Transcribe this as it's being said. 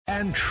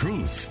and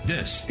truth.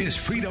 This is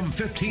Freedom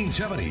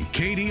 1570,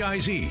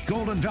 KDIZ,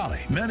 Golden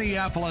Valley,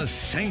 Minneapolis,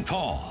 St.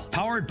 Paul.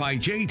 Powered by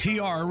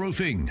JTR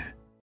Roofing.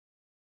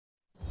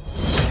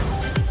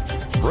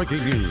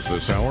 Breaking news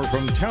this hour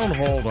from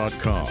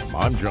townhall.com.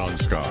 I'm John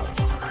Scott.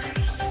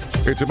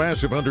 It's a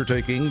massive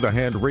undertaking. The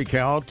hand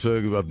recount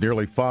of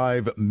nearly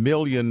 5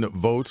 million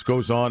votes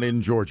goes on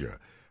in Georgia.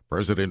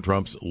 President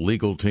Trump's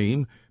legal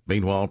team,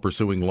 meanwhile,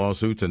 pursuing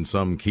lawsuits in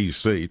some key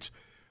states.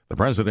 The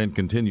president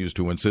continues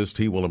to insist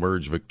he will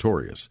emerge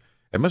victorious.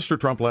 And Mr.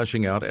 Trump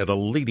lashing out at a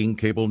leading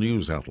cable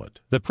news outlet.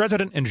 The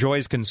president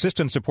enjoys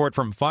consistent support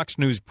from Fox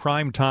News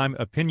primetime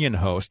opinion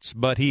hosts,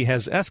 but he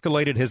has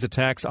escalated his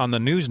attacks on the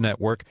news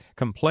network,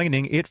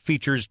 complaining it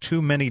features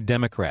too many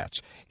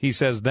Democrats. He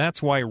says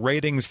that's why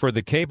ratings for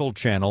the cable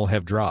channel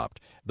have dropped.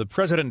 The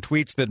president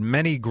tweets that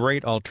many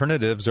great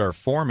alternatives are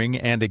forming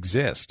and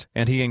exist,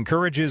 and he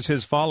encourages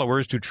his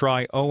followers to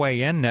try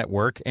OAN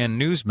Network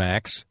and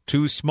Newsmax,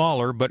 two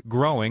smaller but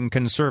growing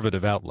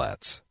conservative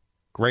outlets.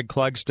 Greg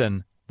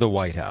Clugston, the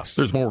White House.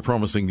 There's more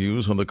promising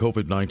news on the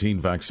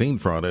COVID-19 vaccine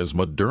front as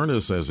Moderna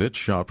says its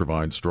shot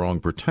provides strong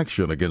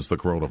protection against the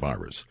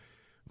coronavirus.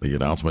 The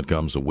announcement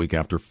comes a week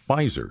after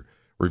Pfizer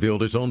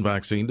revealed its own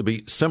vaccine to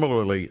be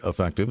similarly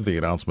effective. The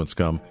announcements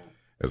come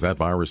as that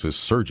virus is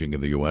surging in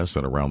the U.S.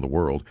 and around the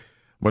world.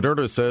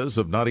 Moderna says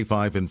of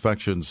 95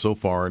 infections so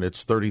far in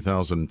its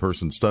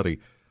 30,000-person study,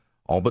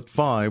 all but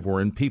 5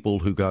 were in people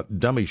who got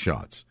dummy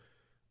shots.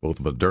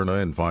 Both Moderna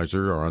and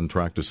Pfizer are on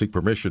track to seek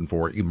permission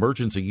for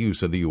emergency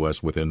use in the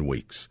U.S. within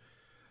weeks.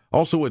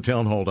 Also at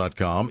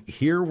townhall.com,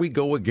 here we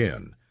go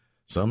again.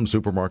 Some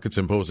supermarkets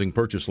imposing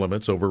purchase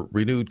limits over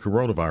renewed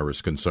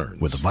coronavirus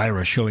concerns. With the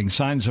virus showing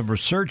signs of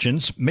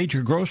resurgence,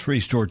 major grocery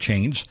store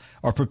chains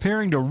are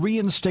preparing to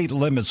reinstate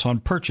limits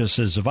on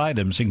purchases of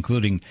items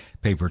including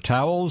paper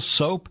towels,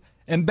 soap,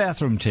 and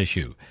bathroom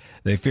tissue.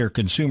 They fear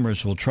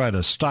consumers will try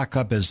to stock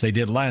up as they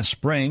did last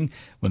spring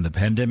when the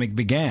pandemic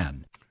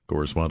began.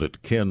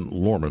 Correspondent Ken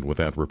Lorman with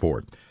that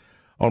report.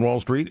 On Wall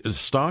Street,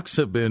 stocks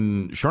have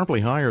been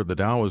sharply higher. The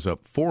Dow is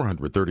up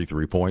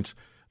 433 points.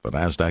 The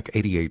Nasdaq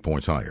 88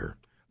 points higher.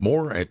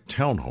 More at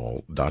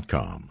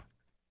townhall.com.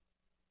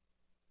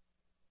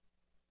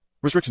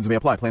 Restrictions may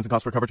apply. Plans and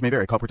costs for coverage may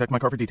vary. Call Protect My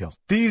Car for details.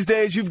 These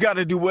days, you've got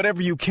to do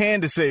whatever you can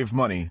to save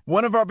money.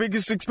 One of our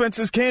biggest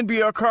expenses can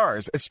be our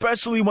cars,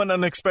 especially when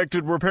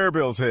unexpected repair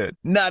bills hit.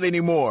 Not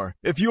anymore.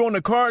 If you own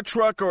a car,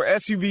 truck, or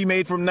SUV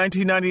made from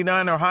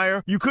 1999 or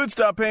higher, you could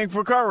stop paying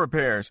for car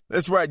repairs.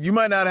 That's right. You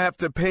might not have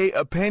to pay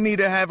a penny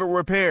to have it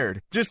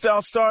repaired. Just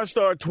dial **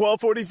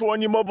 1244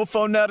 on your mobile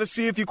phone now to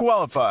see if you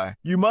qualify.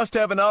 You must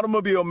have an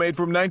automobile made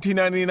from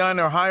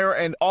 1999 or higher,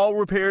 and all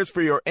repairs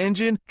for your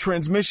engine,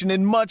 transmission,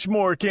 and much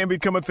more can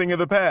become a thing of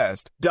the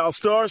past. Dial **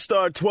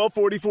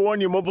 1244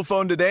 on your mobile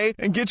phone today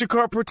and get your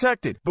car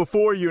protected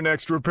before your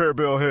next repair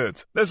bill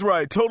hits. That's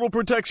right, total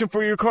protection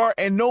for your car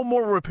and no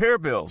more repair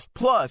bills.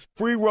 Plus,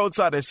 free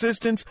roadside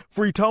assistance,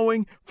 free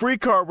towing, free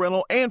car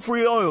rental, and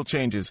free oil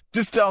changes.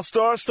 Just dial **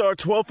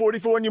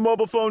 1244 on your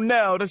mobile phone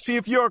now to see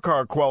if your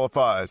car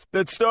qualifies.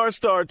 That's **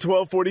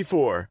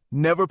 1244.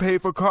 Never pay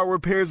for car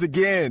repairs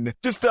again.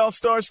 Just dial **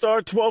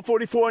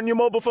 1244 on your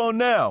mobile phone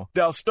now.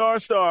 Dial **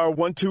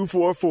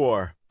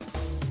 1244.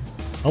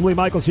 I'm Lee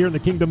Michaels here in the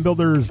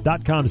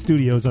KingdomBuilders.com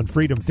studios on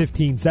Freedom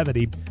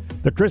 1570.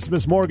 The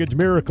Christmas Mortgage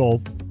Miracle.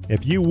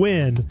 If you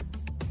win,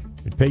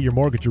 you'd pay your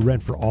mortgage or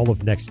rent for all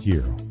of next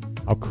year.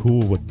 How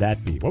cool would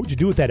that be? What would you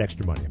do with that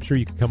extra money? I'm sure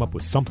you could come up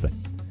with something.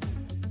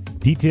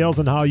 Details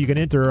on how you can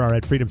enter are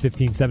at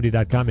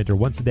freedom1570.com. Enter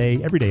once a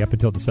day, every day up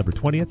until December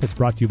 20th. It's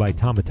brought to you by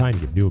Tom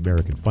Matini of New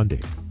American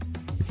Funding.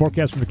 The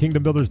forecast from the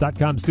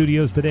KingdomBuilders.com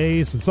studios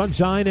today, some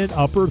sunshine and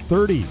upper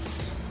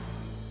 30s.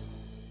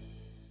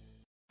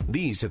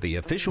 These are the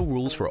official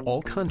rules for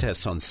all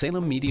contests on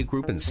Salem Media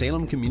Group and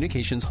Salem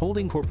Communications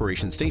Holding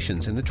Corporation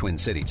stations in the Twin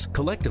Cities.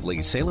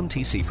 Collectively, Salem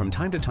TC from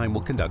time to time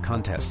will conduct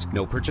contests.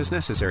 No purchase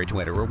necessary to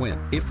enter or win.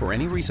 If for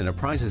any reason a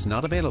prize is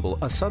not available,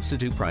 a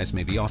substitute prize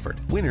may be offered.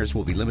 Winners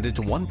will be limited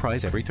to one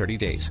prize every 30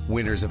 days.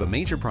 Winners of a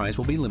major prize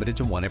will be limited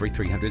to one every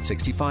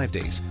 365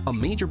 days. A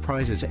major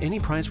prize is any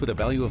prize with a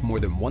value of more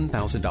than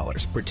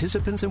 $1,000.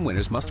 Participants and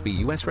winners must be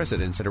U.S.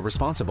 residents and are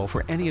responsible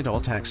for any and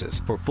all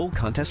taxes. For full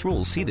contest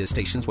rules, see this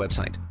station's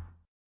website.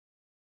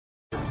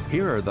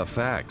 Here are the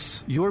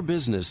facts. Your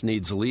business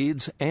needs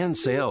leads and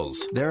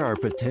sales. There are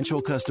potential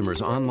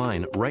customers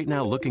online right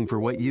now looking for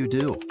what you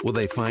do. Will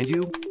they find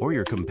you or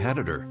your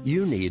competitor?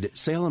 You need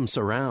Salem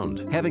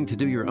Surround. Having to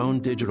do your own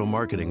digital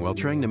marketing while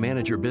trying to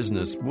manage your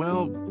business,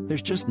 well,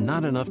 there's just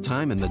not enough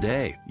time in the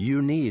day.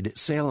 You need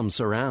Salem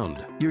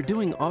Surround. You're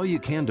doing all you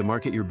can to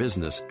market your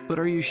business, but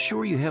are you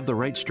sure you have the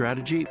right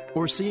strategy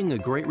or seeing a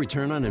great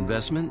return on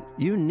investment?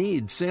 You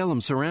need Salem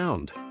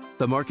Surround.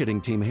 The marketing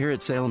team here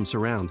at Salem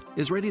Surround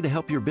is ready to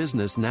help your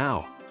business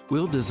now.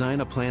 We'll design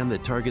a plan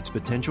that targets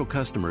potential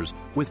customers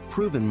with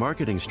proven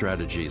marketing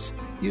strategies,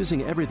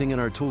 using everything in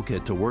our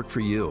toolkit to work for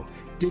you.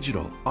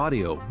 Digital,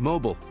 audio,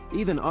 mobile,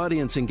 even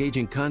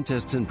audience-engaging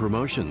contests and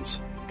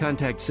promotions.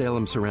 Contact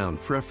Salem Surround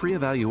for a free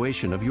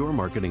evaluation of your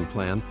marketing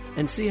plan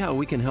and see how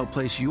we can help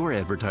place your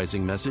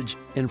advertising message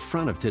in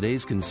front of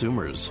today's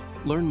consumers.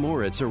 Learn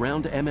more at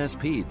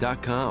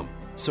surroundmsp.com.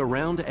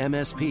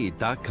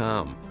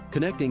 Surroundmsp.com,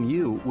 connecting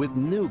you with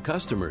new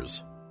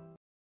customers.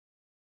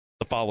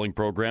 The following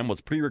program was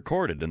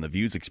pre-recorded, and the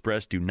views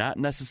expressed do not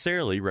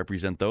necessarily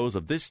represent those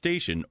of this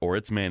station or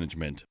its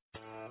management.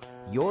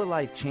 Your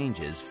life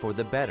changes for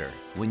the better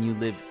when you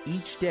live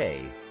each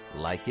day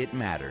like it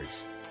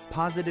matters.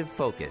 Positive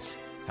focus,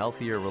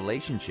 healthier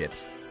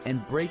relationships,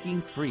 and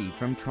breaking free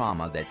from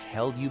trauma that's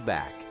held you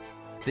back.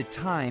 The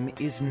time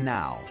is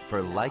now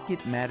for Like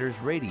It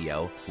Matters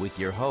Radio with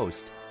your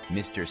host,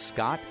 Mr.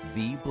 Scott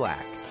V.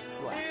 Black.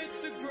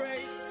 It's a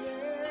great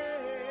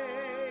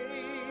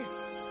day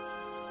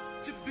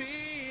to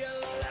be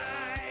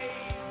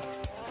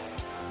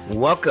alive.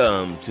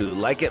 Welcome to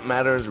Like It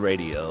Matters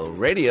Radio.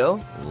 Radio,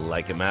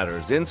 like it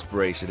matters,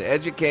 inspiration,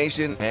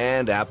 education,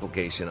 and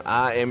application.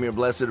 I am your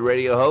blessed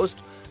radio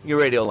host, your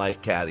radio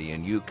life caddy,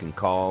 and you can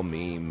call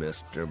me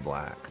Mr.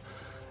 Black.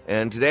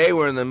 And today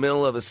we're in the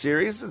middle of a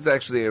series. It's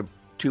actually a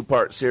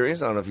two-part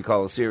series. I don't know if you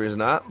call it a series or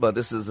not, but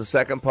this is the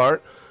second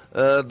part.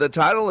 The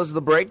title is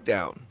The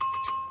Breakdown.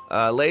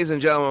 Ladies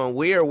and gentlemen,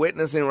 we are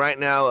witnessing right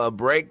now a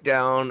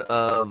breakdown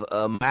of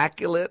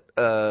immaculate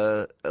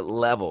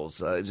levels.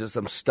 Just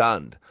I'm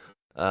stunned.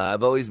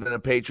 I've always been a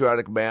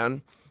patriotic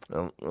man.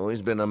 I've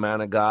always been a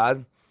man of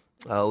God.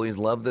 I always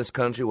loved this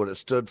country, what it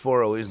stood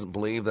for. I always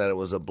believed that it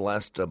was a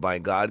blessed by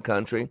God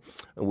country.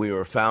 We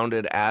were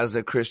founded as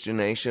a Christian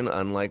nation,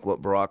 unlike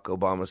what Barack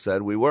Obama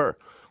said we were.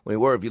 We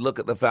were. If you look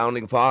at the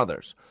founding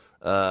fathers,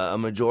 a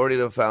majority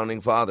of the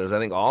founding fathers, I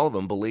think all of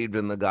them believed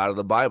in the God of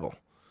the Bible.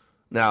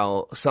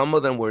 Now, some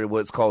of them were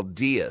what's called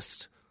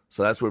deists.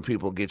 So that's where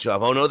people get you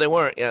off. Oh, no, they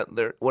weren't. Yeah,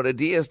 what a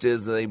deist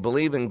is, they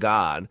believe in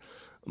God,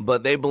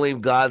 but they believe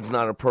God's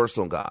not a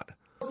personal God.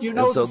 You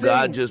know, and so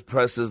God just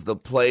presses the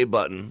play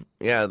button.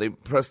 Yeah, they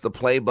press the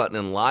play button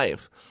in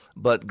life,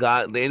 but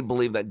God, they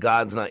believe that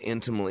God's not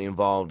intimately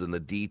involved in the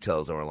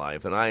details of our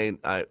life. And I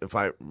if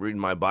I read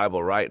my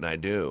Bible right, and I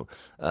do,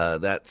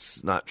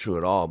 that's not true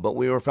at all. But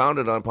we were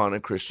founded upon a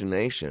Christian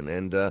nation,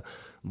 and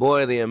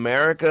boy, the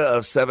America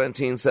of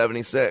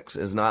 1776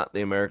 is not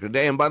the America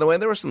today. And by the way,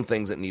 there were some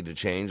things that need to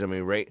change. I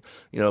mean,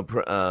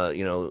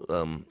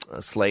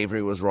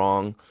 slavery was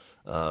wrong.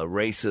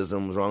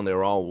 Racism was wrong. They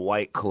were all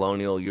white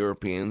colonial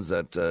Europeans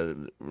that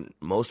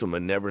most of them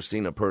had never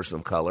seen a person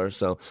of color.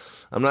 So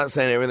I'm not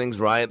saying everything's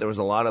right. There was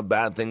a lot of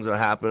bad things that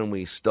happened.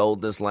 We stole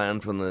this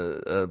land from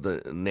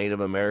the Native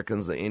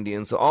Americans, the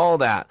Indians. So all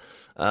that.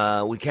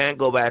 We can't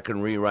go back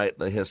and rewrite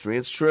the history.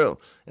 It's true.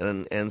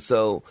 And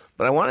so,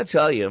 but I want to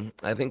tell you,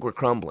 I think we're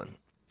crumbling.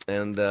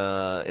 And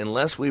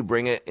unless we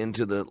bring it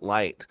into the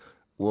light,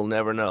 we'll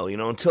never know. You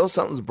know, until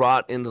something's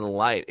brought into the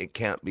light, it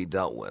can't be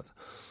dealt with.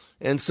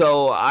 And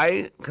so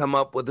I come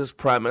up with this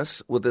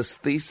premise, with this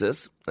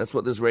thesis. That's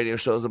what this radio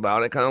show is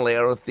about. I kind of lay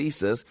out a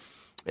thesis,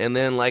 and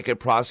then like a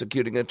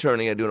prosecuting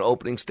attorney, I do an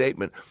opening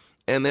statement,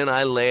 and then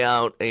I lay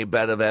out a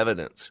bed of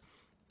evidence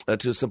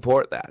to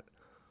support that.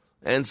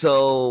 And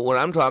so what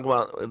I'm talking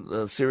about,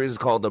 the series is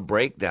called The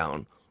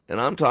Breakdown, and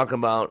I'm talking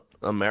about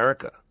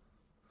America.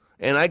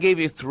 And I gave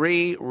you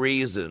 3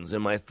 reasons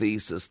in my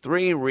thesis,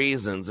 3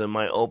 reasons in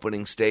my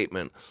opening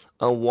statement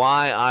of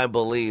why I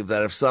believe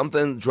that if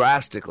something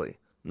drastically,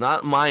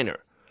 not minor,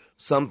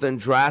 something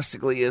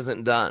drastically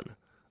isn't done,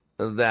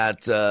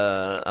 that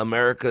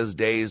America's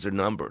days are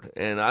numbered.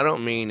 And I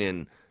don't mean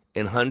in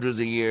hundreds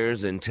of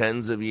years, in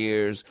tens of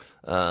years.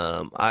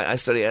 I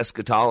study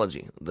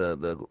eschatology,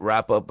 the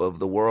wrap-up of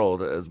the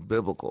world as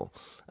biblical.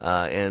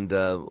 And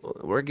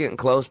we're getting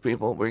close,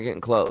 people. We're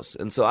getting close.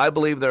 And so I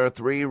believe there are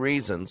 3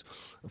 reasons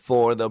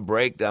for the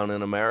breakdown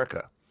in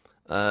America.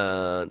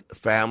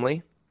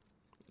 Family,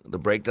 the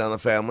breakdown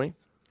of family.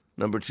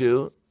 Number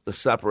 2, the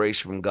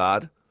separation from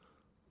God.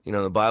 You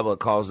know, the Bible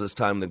calls this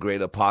time the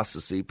great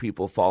apostasy,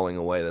 people falling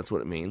away. That's what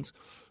it means.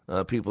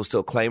 People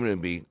still claiming to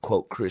be,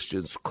 quote,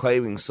 Christians,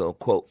 claiming so,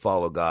 quote,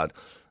 follow God,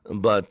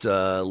 but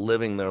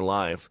living their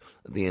life,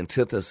 the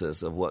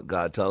antithesis of what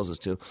God tells us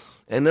to.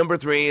 And number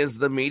 3 is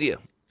the media.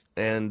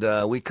 And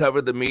we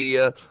covered the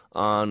media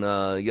on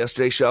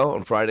yesterday's show,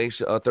 on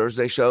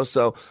Thursday's show.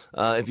 So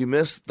if you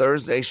missed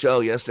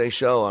yesterday's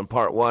show on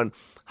part 1,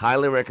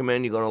 highly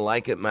recommend you go to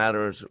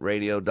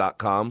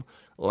likeitmattersradio.com.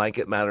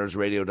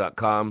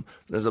 likeitmattersradio.com.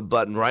 There's a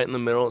button right in the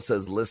middle. It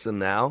says Listen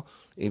Now.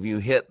 If you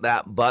hit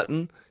that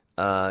button,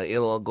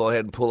 it'll go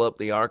ahead and pull up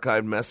the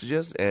archived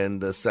messages. And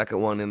the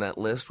second one in that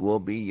list will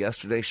be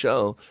yesterday's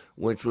show,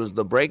 which was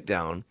The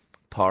Breakdown,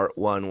 part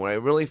 1, where I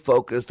really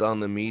focused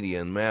on the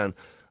media. And, man,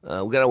 we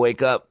got to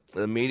wake up.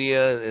 The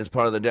media is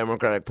part of the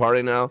Democratic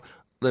Party now.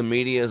 The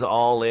media is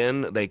all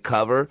in. They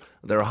cover.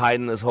 They're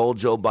hiding this whole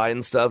Joe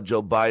Biden stuff.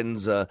 Joe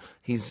Biden's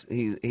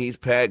he's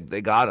pegged.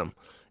 They got him.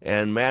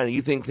 And, man,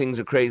 you think things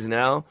are crazy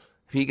now?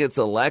 If he gets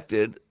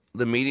elected,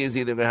 the media is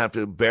either going to have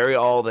to bury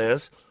all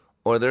this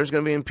or there's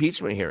going to be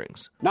impeachment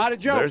hearings. Not a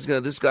joke.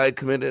 This guy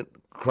committed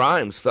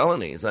crimes,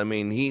 felonies. I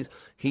mean,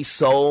 he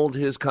sold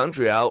his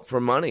country out for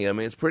money. I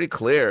mean, it's pretty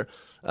clear.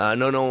 I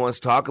know no one wants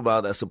to talk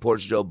about that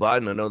supports Joe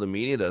Biden. I know the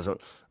media doesn't.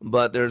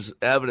 But there's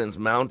evidence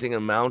mounting,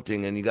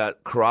 and you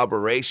got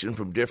corroboration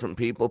from different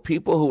people.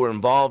 People who were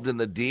involved in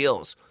the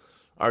deals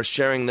are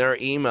sharing their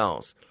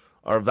emails,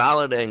 are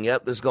validating,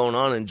 yep, this is going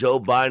on, and Joe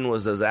Biden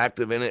was as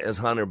active in it as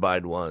Hunter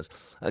Biden was.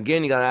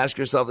 Again, you got to ask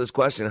yourself this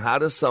question. How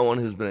does someone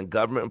who's been a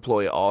government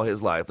employee all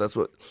his life, that's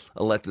what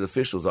elected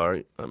officials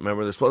are.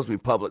 Remember, they're supposed to be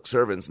public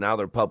servants. Now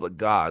they're public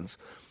gods.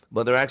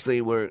 But they're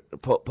actually were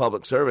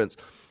public servants.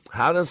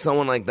 How does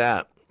someone like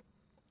that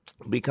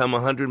become a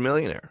 $100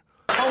 millionaire?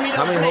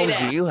 How many homes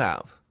do you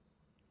have?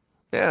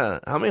 Yeah,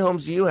 how many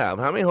homes do you have?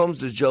 How many homes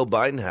does Joe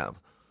Biden have?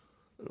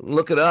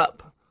 Look it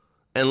up.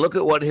 And look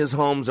at what his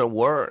homes are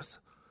worth.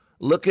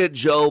 Look at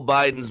Joe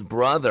Biden's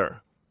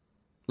brother.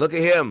 Look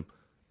at him.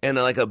 And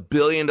like $1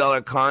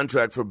 billion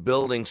contract for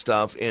building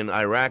stuff in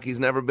Iraq. He's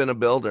never been a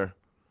builder.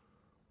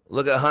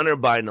 Look at Hunter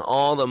Biden,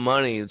 all the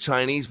money. The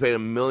Chinese paid $1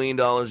 million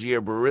a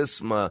year.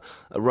 Burisma,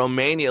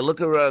 Romania.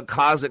 Look at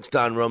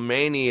Kazakhstan,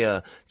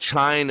 Romania,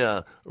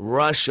 China,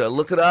 Russia.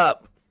 Look it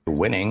up.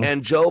 Winning.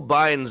 And Joe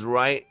Biden's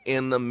right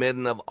in the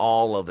midst of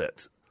all of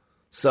it.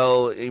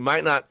 So you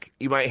might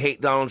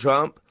hate Donald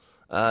Trump.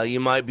 You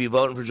might be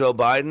voting for Joe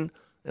Biden.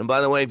 And by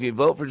the way, if you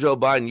vote for Joe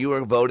Biden, you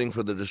are voting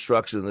for the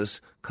destruction of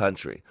this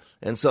country.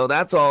 And so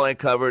that's all I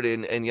covered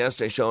in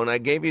yesterday's show. And I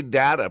gave you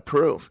data,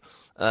 proof.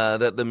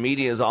 That the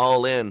media is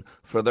all in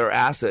for their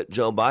asset,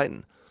 Joe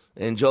Biden.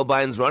 And Joe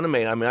Biden's running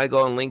mate. I mean, I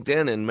go on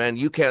LinkedIn, and, man,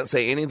 you can't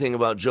say anything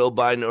about Joe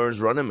Biden or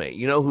his running mate.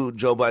 You know who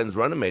Joe Biden's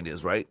running mate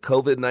is, right?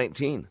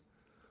 COVID-19.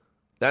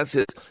 That's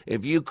it.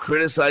 If you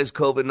criticize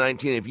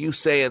COVID-19, if you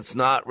say it's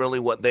not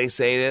really what they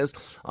say it is,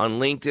 on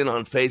LinkedIn,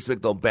 on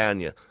Facebook, they'll ban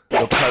you.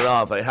 They'll cut it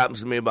off. It happens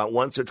to me about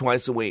once or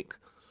twice a week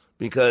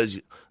because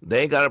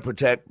they got to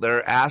protect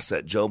their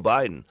asset, Joe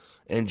Biden.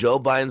 And Joe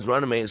Biden's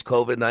running mate is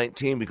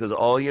COVID-19 because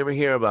all you ever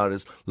hear about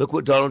is, look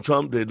what Donald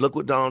Trump did, look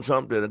what Donald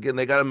Trump did. Again,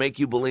 they got to make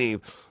you believe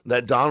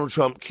that Donald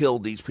Trump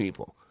killed these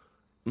people.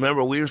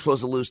 Remember, we were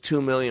supposed to lose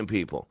 2 million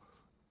people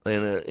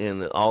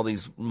in all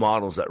these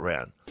models that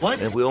ran. What?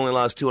 And if we only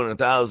lost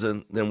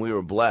 200,000, then we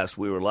were blessed.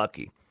 We were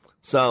lucky.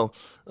 So,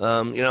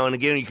 and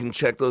again, you can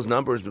check those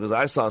numbers because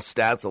I saw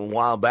stats a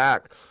while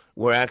back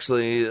where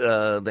actually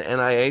the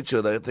NIH,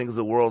 or I think it's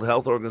the World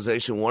Health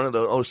Organization,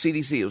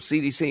 CDC, it was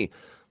CDC,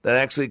 that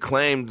actually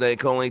claimed they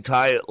could only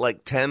tie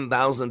like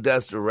 10,000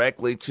 deaths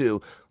directly to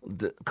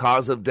the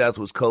cause of death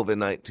was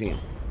COVID-19.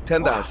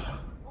 10,000. Wow.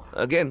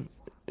 Again,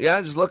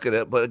 yeah, just look at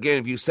it. But again,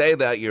 if you say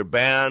that, you're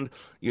banned,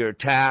 you're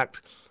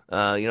attacked.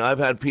 I've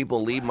had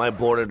people leave my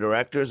board of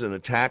directors and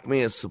attack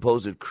me as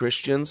supposed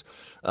Christians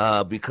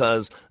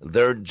because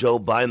they're Joe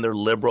Biden, they're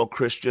liberal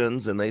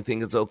Christians, and they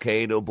think it's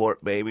okay to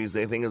abort babies.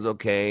 They think it's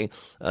okay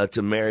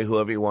to marry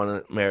whoever you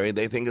want to marry.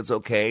 They think it's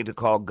okay to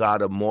call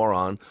God a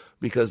moron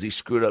because he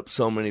screwed up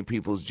so many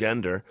people's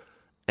gender.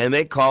 And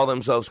they call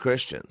themselves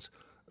Christians.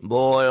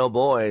 Boy, oh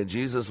boy,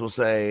 Jesus will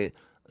say,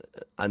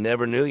 I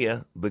never knew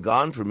you.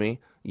 Begone from me,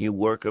 you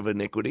work of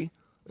iniquity.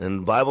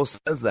 And the Bible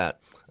says that.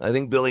 I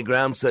think Billy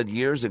Graham said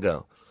years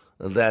ago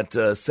that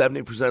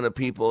 70% of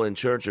people in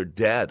church are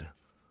dead.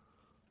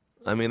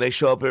 I mean, they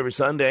show up every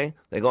Sunday.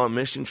 They go on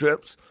mission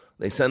trips.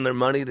 They send their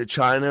money to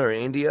China or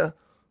India.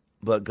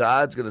 But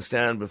God's going to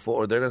stand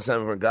before, they're going to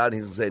stand before God, and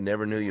he's going to say,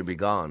 never knew you, be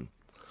gone.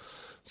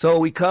 So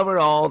we covered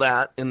all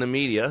that in the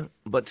media.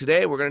 But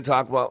today we're going to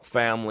talk about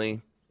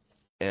family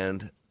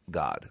and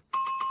God.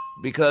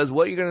 Because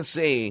what you're going to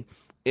see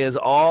is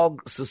all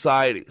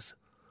societies,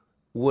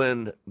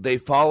 when they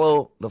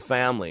follow the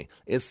family,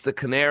 it's the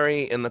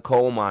canary in the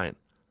coal mine.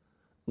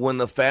 When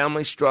the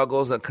family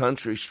struggles, a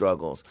country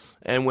struggles.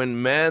 And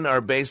when men are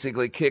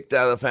basically kicked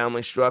out of the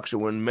family structure,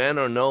 when men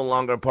are no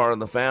longer part of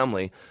the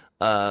family,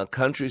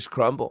 countries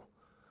crumble.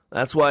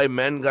 That's why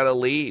men got to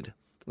lead.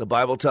 The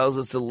Bible tells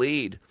us to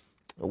lead.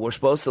 We're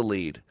supposed to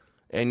lead.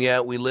 And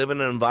yet we live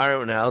in an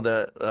environment now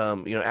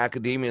that,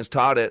 academia has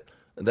taught it,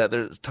 that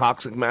there's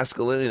toxic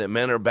masculinity, that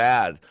men are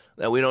bad,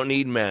 that we don't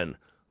need men,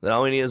 that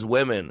all we need is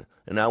women.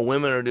 And now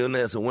women are doing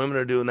this and women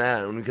are doing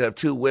that. And we could have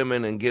 2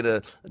 women and get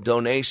a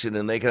donation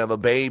and they can have a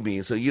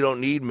baby. So you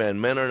don't need men.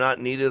 Men are not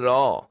needed at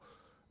all.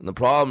 And the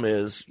problem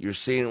is you're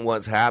seeing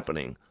what's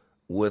happening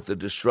with the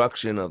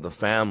destruction of the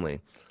family,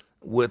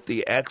 with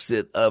the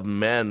exit of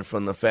men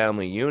from the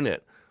family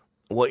unit.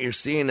 What you're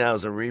seeing now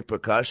is the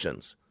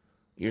repercussions.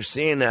 You're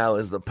seeing now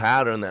is the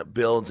pattern that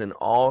builds in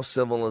all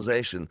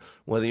civilization,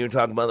 whether you're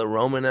talking about the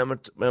Roman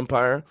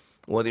Empire,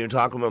 whether you're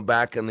talking about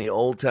back in the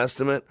Old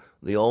Testament,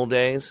 the old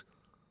days.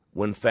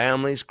 When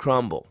families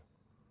crumble,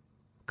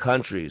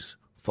 countries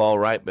fall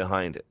right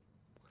behind it.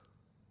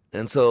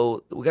 And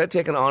so we got to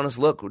take an honest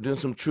look. We're doing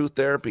some truth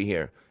therapy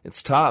here.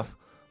 It's tough,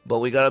 but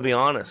we got to be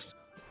honest,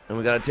 and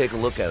we got to take a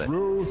look at it.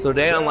 So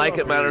today on Like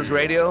It Matters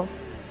Radio,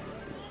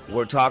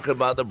 we're talking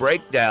about the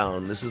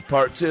breakdown. This is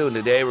part 2, and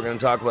today we're going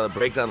to talk about the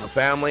breakdown of the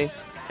family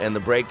and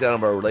the breakdown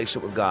of our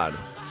relationship with God.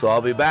 So I'll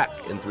be back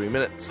in 3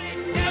 minutes.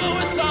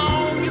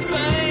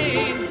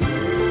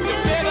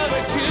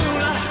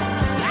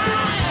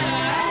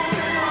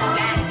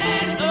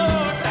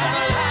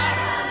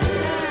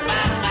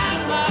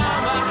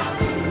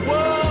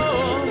 Whoa.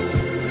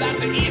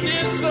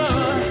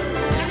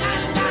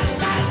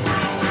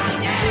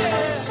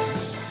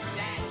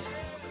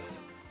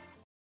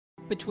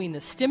 Between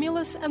the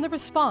stimulus and the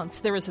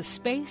response, there is a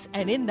space,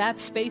 and in that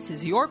space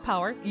is your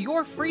power,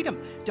 your freedom.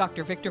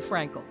 Dr. Viktor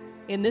Frankl.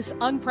 In this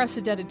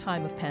unprecedented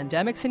time of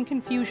pandemics and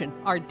confusion,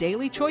 our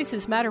daily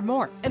choices matter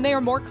more, and they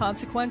are more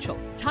consequential.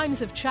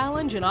 Times of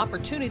challenge and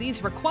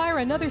opportunities require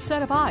another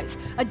set of eyes,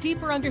 a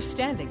deeper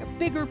understanding, a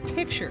bigger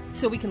picture,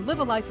 so we can live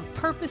a life of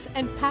purpose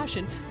and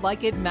passion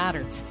like it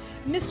matters.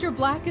 Mr.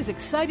 Black is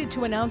excited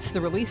to announce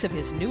the release of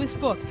his newest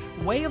book,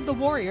 Way of the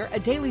Warrior, a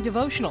daily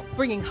devotional,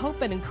 bringing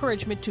hope and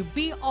encouragement to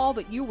be all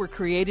that you were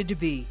created to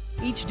be.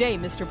 Each day,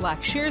 Mr.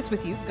 Black shares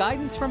with you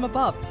guidance from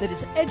above that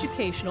is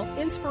educational,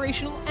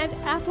 inspirational, and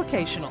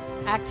applicational.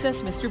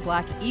 Access Mr.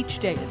 Black each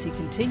day as he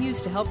continues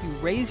to help you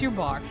raise your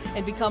bar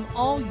and become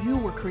all you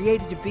were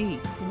created to be.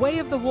 Way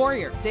of the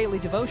Warrior Daily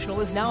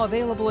Devotional is now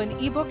available in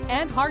ebook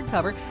and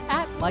hardcover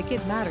at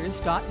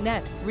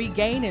likeitmatters.net.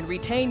 Regain and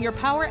retain your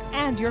power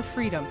and your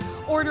freedom.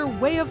 Order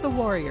Way of the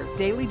Warrior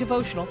Daily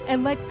Devotional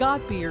and let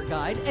God be your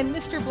guide and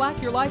Mr.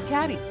 Black your life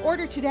caddy.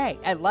 Order today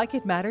at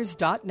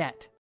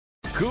likeitmatters.net.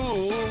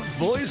 Cool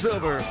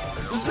voiceover,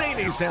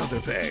 zany sound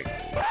effect.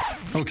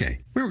 Okay,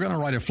 we were going to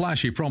write a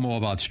flashy promo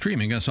about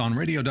streaming us on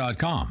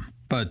radio.com.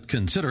 But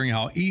considering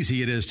how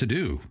easy it is to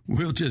do,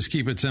 we'll just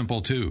keep it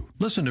simple too.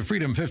 Listen to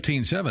Freedom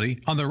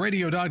 1570 on the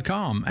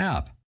radio.com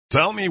app.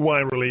 Tell me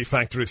why Relief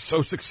Factor is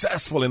so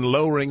successful in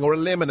lowering or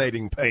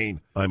eliminating pain.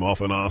 I'm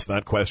often asked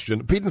that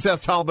question. Pete and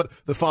Seth Talbot,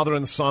 the father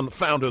and son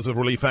founders of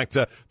Relief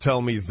Factor,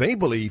 tell me they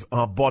believe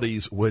our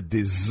bodies were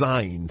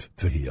designed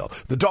to heal.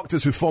 The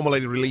doctors who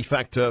formulated Relief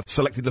Factor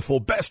selected the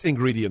 4 best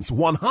ingredients,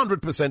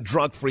 100%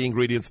 drug-free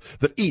ingredients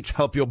that each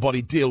help your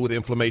body deal with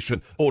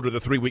inflammation. Order the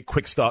 3-week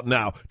quick start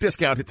now.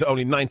 Discount it to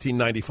only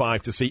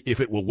 $19.95 to see if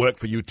it will work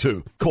for you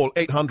too. Call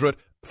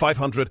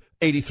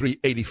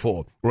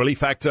 800-500-8384.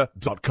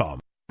 ReliefFactor.com.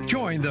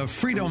 Join the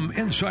Freedom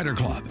Insider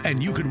Club,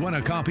 and you could win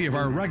a copy of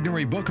our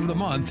Regnery Book of the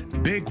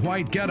Month, Big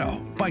White Ghetto,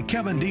 by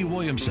Kevin D.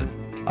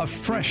 Williamson. A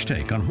fresh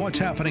take on what's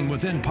happening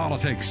within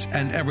politics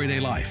and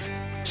everyday life.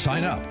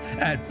 Sign up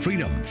at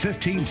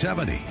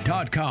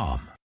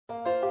freedom1570.com.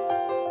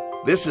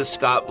 This is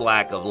Scott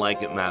Black of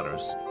Like It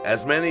Matters.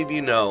 As many of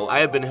you know, I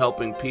have been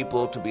helping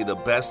people to be the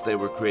best they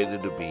were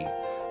created to be.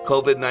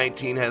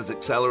 COVID-19 has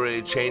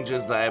accelerated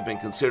changes that I have been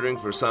considering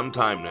for some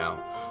time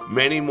now.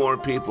 Many more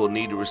people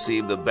need to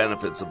receive the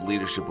benefits of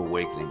Leadership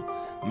Awakening.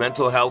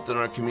 Mental health in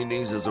our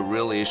communities is a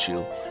real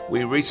issue.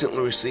 We recently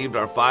received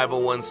our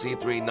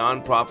 501c3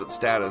 nonprofit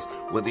status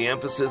with the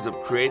emphasis of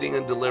creating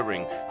and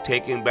delivering,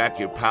 taking back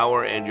your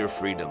power and your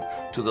freedom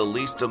to the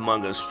least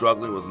among us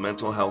struggling with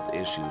mental health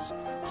issues.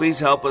 Please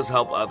help us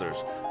help others.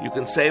 You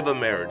can save a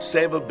marriage,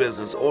 save a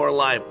business, or a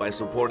life by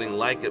supporting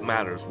Like It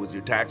Matters with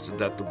your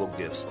tax-deductible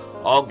gifts.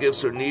 All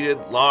gifts are needed,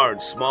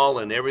 large, small,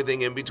 and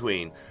everything in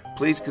between.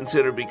 Please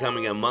consider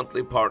becoming a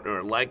monthly partner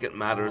at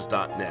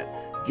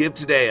likeitmatters.net. Give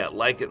today at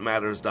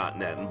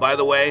likeitmatters.net. And by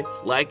the way,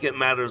 Like It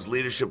Matters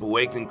Leadership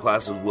Awakening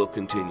classes will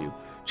continue.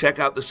 Check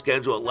out the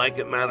schedule at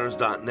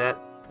likeitmatters.net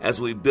as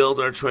we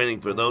build our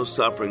training for those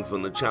suffering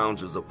from the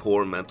challenges of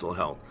poor mental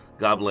health.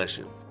 God bless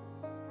you.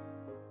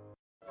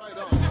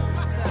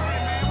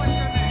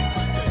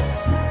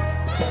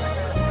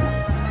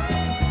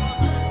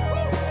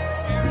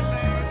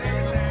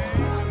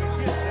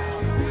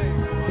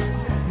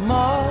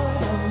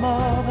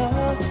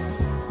 Mother,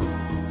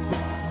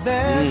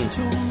 there's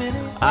too many.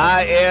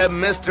 I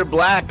am Mr.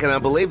 Black, and I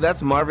believe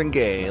that's Marvin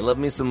Gaye. Love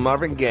me some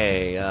Marvin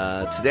Gaye.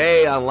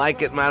 Today on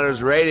Like It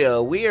Matters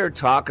Radio, we are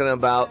talking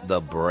about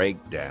the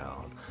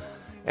breakdown.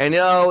 And,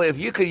 you know, if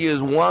you could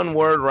use one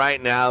word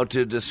right now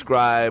to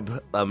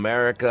describe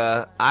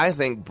America, I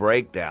think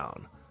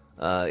breakdown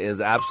is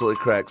absolutely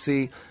correct.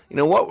 See, you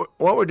know, what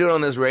we're doing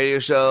on this radio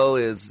show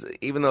is,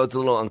 even though it's a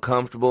little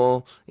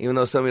uncomfortable, even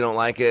though some of you don't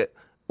like it,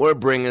 we're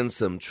bringing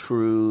some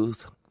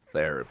truth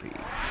therapy.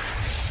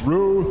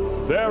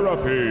 Truth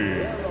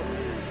therapy.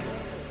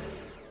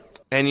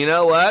 And you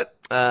know what?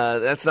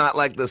 That's not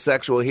like the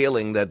sexual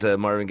healing that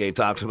Marvin Gaye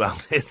talked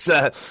about. It's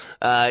a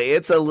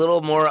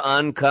little more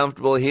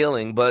uncomfortable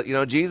healing. But, you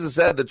know, Jesus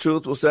said the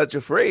truth will set you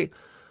free.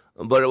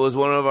 But it was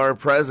one of our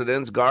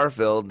presidents,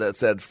 Garfield, that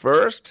said,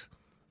 first,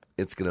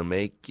 it's going to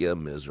make you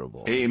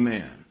miserable.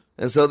 Amen.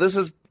 And so this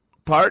is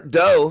part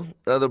two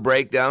of the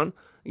breakdown.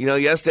 You know,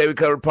 yesterday we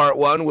covered part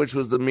one, which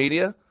was the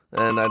media.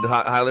 And I'd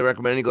highly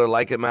recommend you go to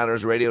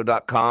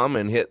likeitmattersradio.com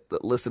and hit the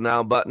Listen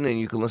Now button, and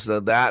you can listen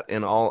to that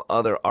and all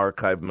other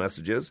archived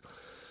messages.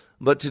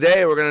 But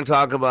today we're going to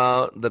talk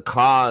about the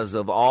cause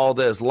of all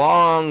this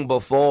long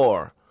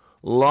before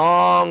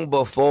the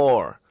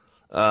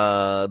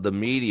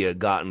media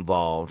got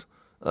involved.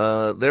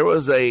 There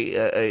was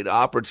an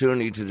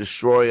opportunity to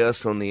destroy us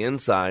from the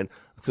inside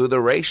through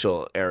the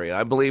racial area.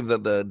 I believe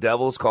that the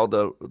devil's called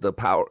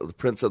the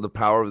prince of the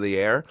power of the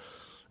air.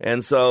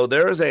 And so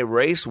there is a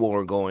race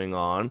war going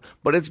on,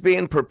 but it's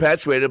being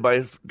perpetuated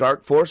by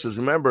dark forces.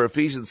 Remember,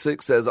 Ephesians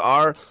 6 says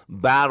our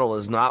battle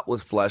is not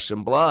with flesh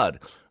and blood,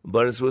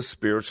 but it's with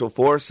spiritual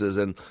forces.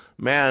 And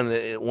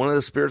man, one of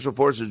the spiritual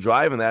forces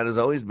driving that has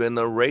always been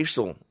the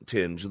racial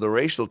tinge.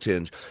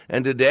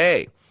 And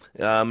today,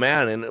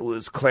 Man, and it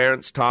was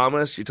Clarence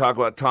Thomas. You talk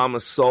about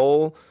Thomas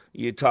Sowell.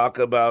 You talk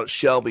about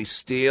Shelby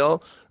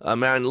Steele.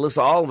 Man, list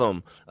all of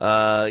them.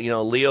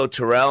 Leo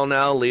Terrell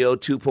now, Leo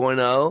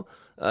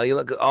 2.0. You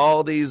look at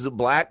all these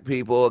black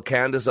people,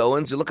 Candace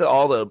Owens. You look at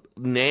all the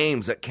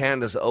names that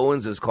Candace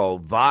Owens is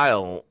called,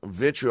 vile,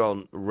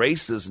 vitriol,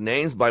 racist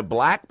names by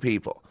black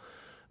people,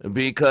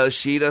 because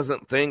she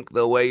doesn't think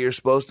the way you're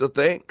supposed to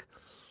think.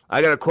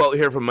 I got a quote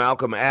here from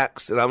Malcolm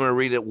X, and I'm going to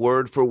read it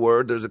word for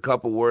word. There's a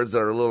couple words that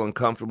are a little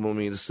uncomfortable for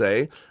me to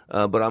say,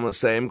 but I'm going to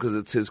say them because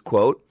it's his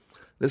quote.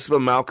 This is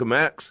from Malcolm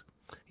X.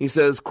 He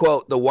says,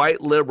 quote, "The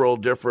white liberal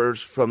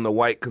differs from the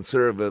white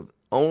conservative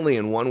only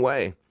in one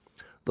way.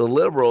 The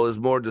liberal is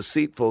more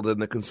deceitful than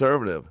the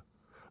conservative.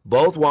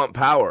 Both want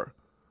power,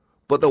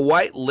 but the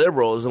white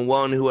liberal is the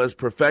one who has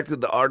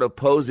perfected the art of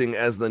posing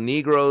as the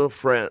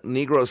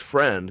Negro's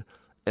friend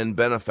and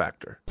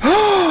benefactor."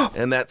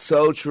 And that's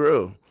so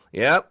true.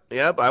 Yep,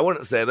 I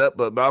wouldn't say that,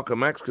 but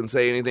Malcolm X can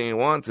say anything he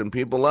wants, and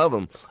people love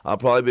him. I'll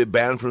probably be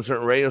banned from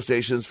certain radio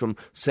stations from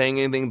saying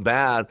anything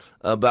bad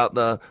about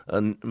the,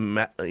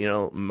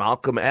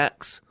 Malcolm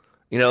X.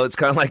 It's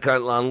kind of like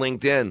on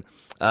LinkedIn.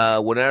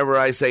 Whenever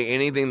I say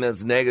anything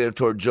that's negative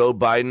toward Joe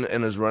Biden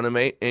and his running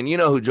mate, and you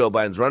know who Joe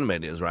Biden's running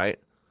mate is, right?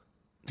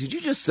 Did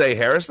you just say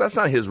Harris? That's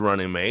not his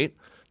running mate.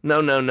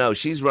 No.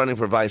 She's running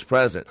for vice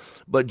president.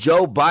 But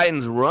Joe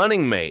Biden's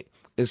running mate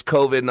is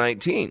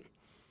COVID-19.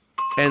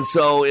 And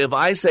so if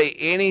I say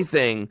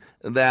anything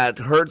that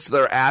hurts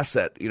their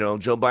asset,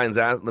 Joe Biden's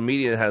the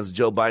media has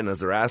Joe Biden as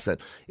their asset,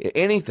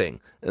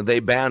 anything, they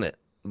ban it.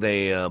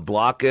 They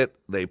block it.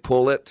 They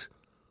pull it.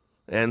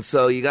 And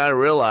so you got to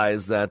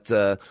realize that,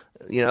 on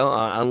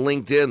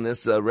LinkedIn,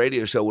 this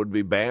radio show would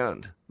be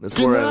banned.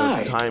 We're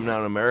at a time now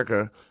in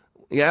America,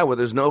 where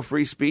there's no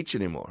free speech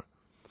anymore.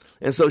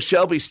 And so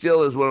Shelby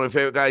Steele is one of my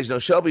favorite guys.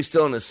 Shelby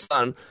Steele and his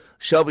son.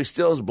 Shelby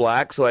Steele is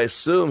black, so I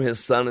assume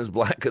his son is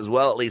black as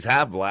well, at least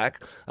half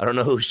black. I don't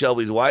know who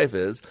Shelby's wife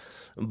is.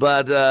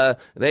 But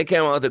they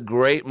came out with a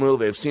great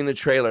movie. I've seen the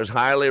trailers.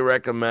 Highly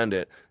recommend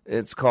it.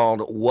 It's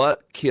called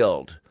What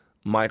Killed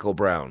Michael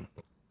Brown.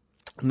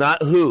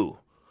 Not who.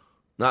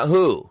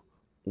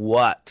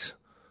 What?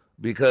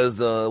 Because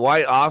the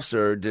white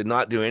officer did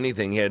not do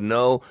anything. He had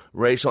no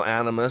racial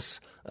animus.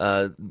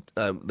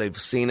 They've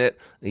seen it.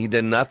 He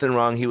did nothing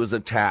wrong. He was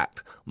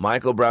attacked.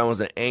 Michael Brown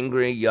was an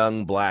angry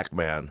young black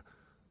man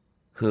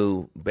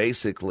who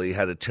basically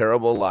had a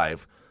terrible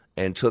life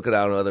and took it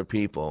out on other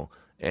people.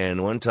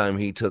 And one time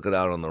he took it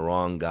out on the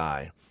wrong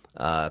guy,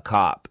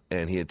 cop,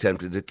 and he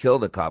attempted to kill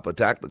the cop,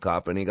 attack the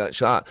cop, and he got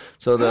shot.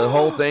 So the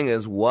whole thing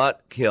is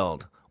what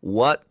killed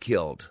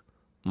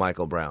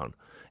Michael Brown.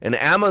 And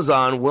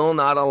Amazon will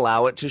not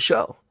allow it to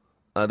show.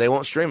 They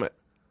won't stream it.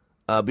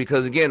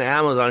 Because, again,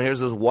 Amazon, here's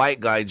this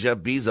white guy, Jeff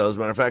Bezos.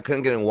 Matter of fact, I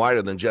couldn't get any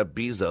whiter than Jeff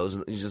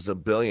Bezos. He's just a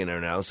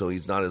billionaire now, so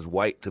he's not as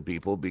white to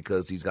people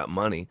because he's got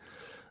money.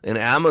 And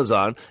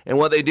Amazon, and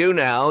what they do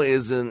now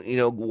is,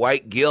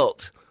 white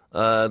guilt.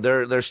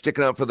 They're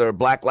sticking up for their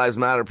Black Lives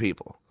Matter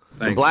people.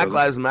 And Black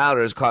Lives Matter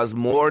has caused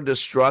more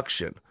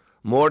destruction.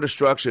 They're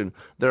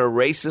a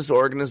racist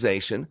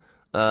organization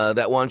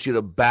that wants you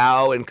to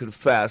bow and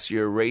confess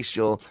your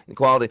racial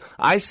equality.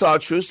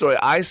 True story,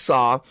 I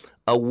saw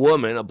a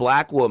woman, a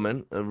black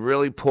woman,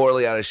 really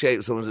poorly out of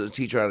shape. Someone's a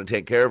teacher how to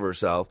take care of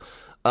herself,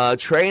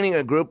 training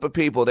a group of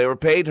people. They were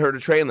paid her to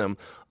train them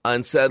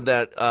and said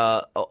that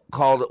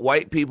called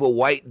white people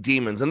white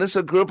demons. And this is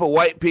a group of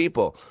white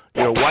people.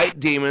 You're white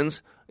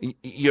demons.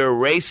 You're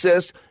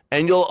racist,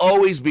 and you'll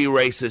always be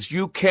racist.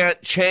 You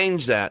can't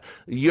change that.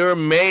 You're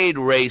made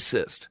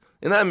racist.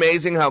 Isn't that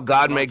amazing how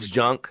God makes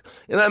junk?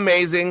 Isn't that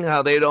amazing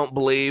how they don't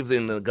believe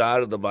in the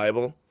God of the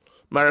Bible?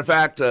 Matter of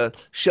fact,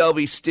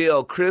 Shelby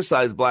Steele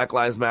criticized Black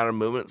Lives Matter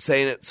movement,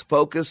 saying it's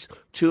focused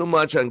too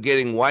much on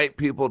getting white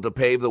people to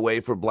pave the way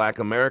for black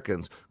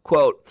Americans.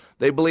 Quote,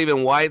 "They believe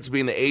in whites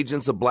being the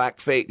agents of black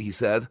fate," he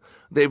said.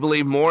 "They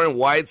believe more in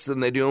whites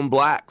than they do in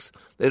blacks.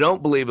 They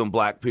don't believe in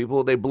black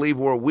people. They believe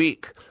we're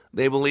weak.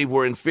 They believe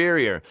we're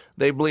inferior.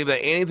 They believe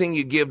that anything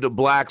you give to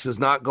blacks is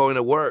not going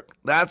to work.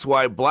 That's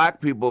why black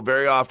people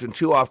very often,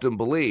 too often,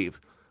 believe.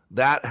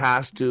 That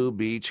has to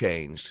be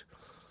changed."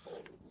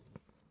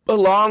 But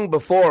long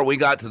before we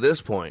got to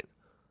this point,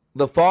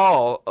 the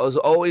fall has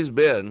always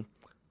been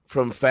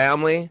from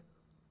family.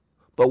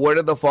 But where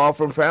did the fall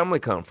from family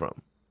come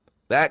from?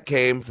 That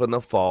came from the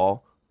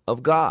fall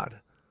of God.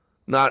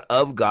 Not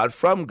of God,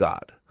 from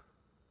God.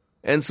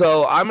 And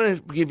so I'm going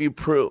to give you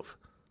proof.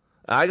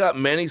 I got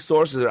many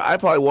sources there. I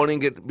probably won't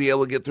even be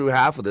able to get through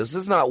half of this.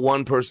 This is not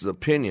one person's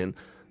opinion.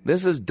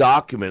 This is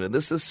documented.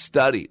 This is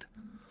studied.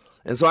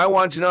 And so I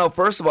want you to know,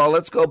 first of all,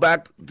 let's go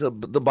back to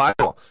the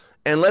Bible.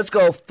 And let's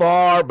go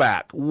far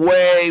back,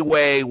 way,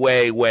 way,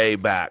 way, way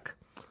back,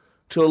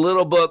 to a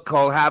little book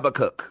called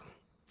Habakkuk.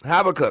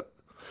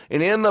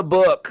 And in the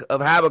book of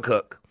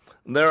Habakkuk,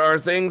 there are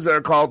things that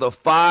are called the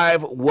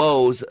 5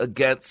 woes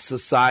against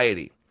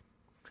society.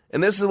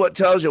 And this is what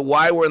tells you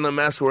why we're in the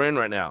mess we're in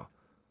right now.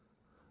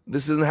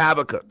 This is in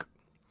Habakkuk.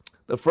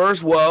 The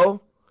first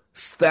woe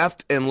is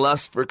theft and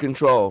lust for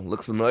control.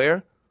 Look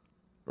familiar?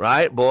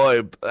 right?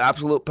 Boy,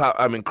 absolute power.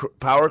 I mean,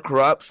 power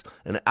corrupts,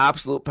 and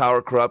absolute power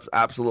corrupts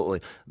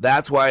absolutely.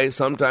 That's why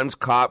sometimes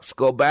cops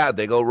go bad.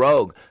 They go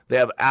rogue. They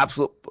have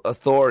absolute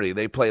authority.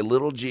 They play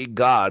little g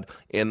God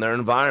in their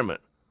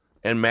environment.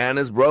 And man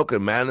is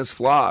broken. Man is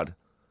flawed.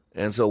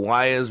 And so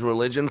why is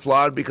religion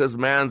flawed? Because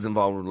man's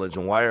involved in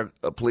religion. Why are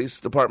police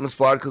departments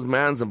flawed? Because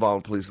man's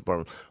involved in police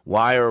departments.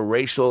 Why are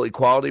racial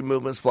equality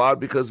movements flawed?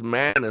 Because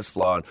man is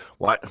flawed.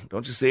 Why?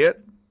 Don't you see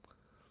it?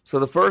 So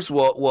the first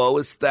woe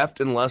is theft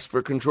and lust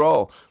for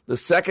control. The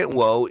second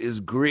woe is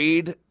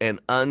greed and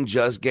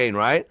unjust gain,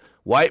 right?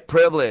 White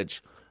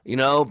privilege. You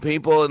know,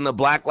 people in the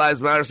Black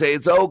Lives Matter say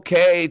it's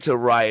okay to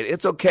riot.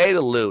 It's okay to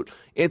loot.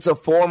 It's a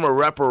form of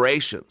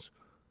reparations.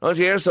 Don't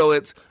you hear? So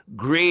it's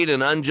greed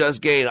and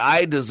unjust gain.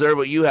 I deserve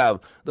what you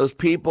have. Those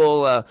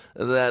people,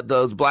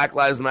 those Black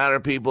Lives Matter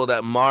people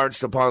that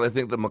marched upon, I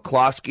think, the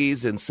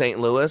McCloskeys in St.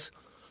 Louis,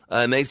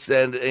 and they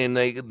said, and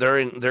they're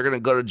going to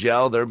go to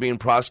jail. They're being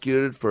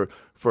prosecuted for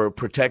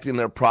protecting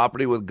their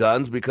property with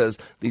guns because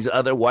these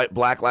other white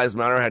Black Lives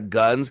Matter had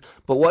guns.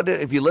 But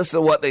if you listen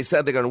to what they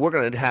said, we're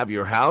going to have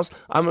your house.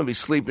 I'm going to be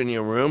sleeping in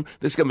your room.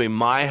 This is going to be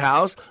my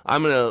house.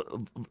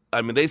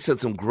 They said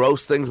some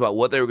gross things about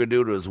what they were going to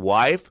do to his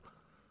wife.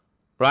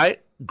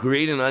 Right?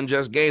 Greed and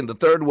unjust gain. The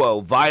third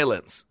woe,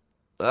 violence.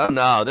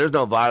 No, there's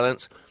no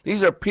violence.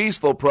 These are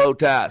peaceful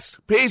protests.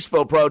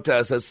 Peaceful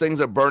protests as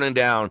things are burning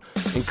down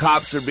and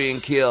cops are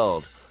being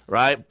killed.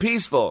 Right?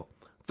 Peaceful.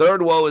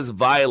 Third woe is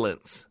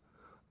violence.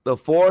 The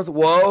fourth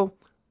woe,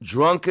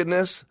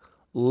 drunkenness,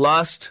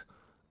 lust,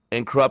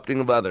 and corrupting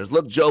of others.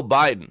 Look, Joe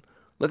Biden.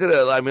 Look at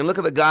it. Look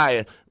at the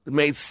guy who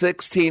made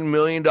 $16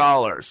 million.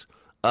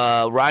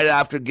 Right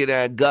after getting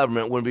out of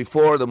government, when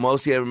before the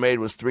most he ever made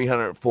was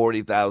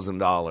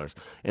 $340,000.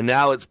 And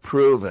now it's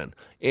proven.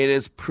 It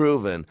is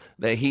proven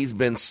that he's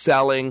been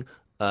selling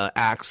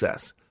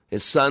access.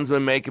 His son's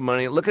been making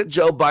money. Look at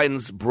Joe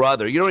Biden's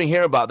brother. You don't even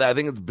hear about that. I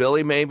think it's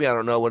Billy maybe. I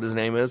don't know what his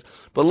name is.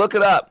 But look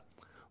it up.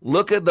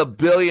 Look at the $1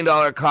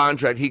 billion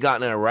contract he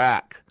got in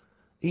Iraq.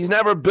 He's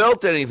never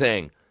built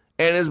anything.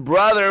 And his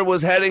brother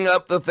was heading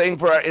up the thing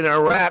in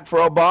Iraq for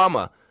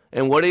Obama.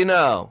 And what do you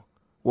know?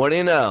 What do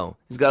you know?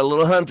 He's got a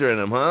little hunter in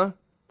him, huh?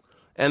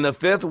 And the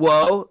fifth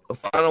woe, the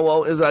final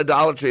woe, is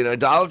idolatry. And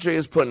idolatry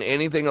is putting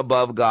anything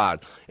above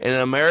God. And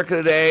in America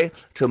today,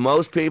 to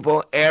most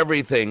people,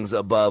 everything's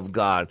above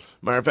God.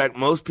 Matter of fact,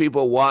 most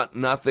people want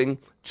nothing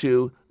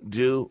to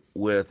do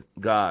with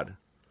God.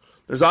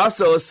 There's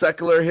also a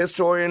secular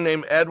historian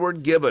named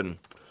Edward Gibbon.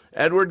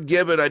 Edward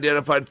Gibbon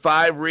identified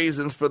 5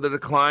 reasons for the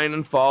decline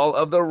and fall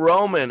of the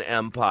Roman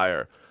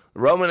Empire. The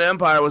Roman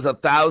Empire was a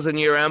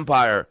 1,000-year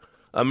empire.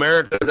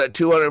 America is at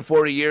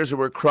 240 years and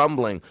we're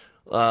crumbling.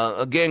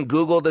 Again,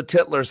 Google the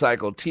Tytler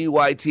cycle,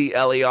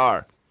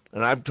 Tytler.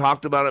 And I've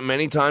talked about it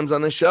many times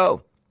on the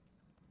show.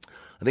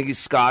 I think he's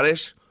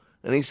Scottish,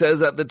 and he says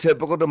that the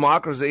typical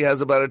democracy has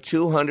about a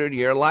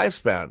 200-year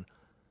lifespan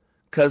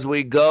because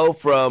we go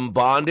from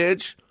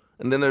bondage,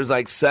 and then there's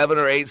like 7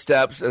 or 8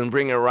 steps and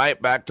bring it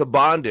right back to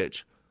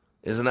bondage.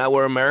 Isn't that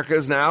where America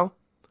is now?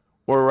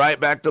 We're right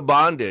back to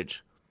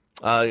bondage.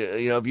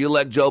 If you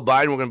elect Joe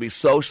Biden, we're going to be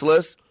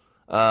socialists.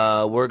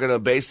 We're going to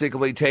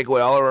basically take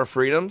away all of our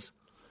freedoms.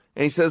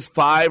 And he says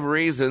 5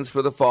 reasons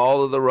for the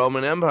fall of the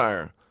Roman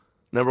Empire.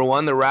 Number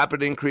 1, the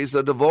rapid increase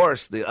of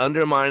divorce, the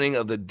undermining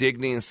of the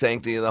dignity and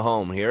sanctity of the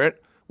home. Hear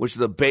it? Which are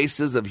the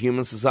basis of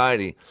human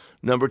society.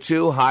 Number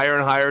 2, higher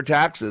and higher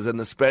taxes and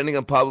the spending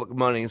of public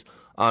monies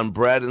on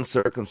bread and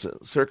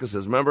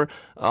circuses. Remember,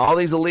 all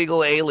these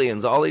illegal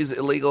aliens, all these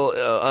illegal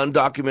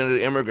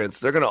undocumented immigrants,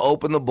 they're going to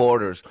open the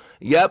borders.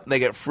 Yep, they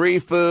get free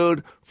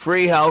food,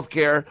 free health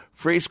care,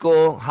 free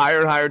school,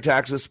 higher and higher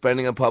taxes,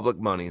 spending of public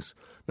monies.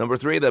 Number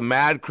 3, the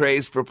mad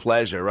craze for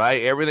pleasure,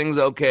 right? Everything's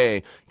okay.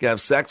 You can have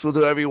sex with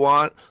whoever you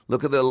want.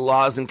 Look at the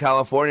laws in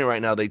California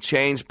right now. They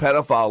changed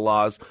pedophile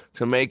laws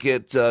to make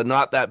it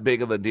not that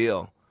big of a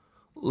deal.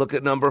 Look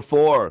at number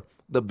 4.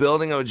 The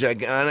building of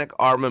gigantic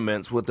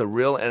armaments with the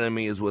real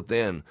enemy is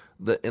within,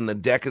 in the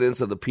decadence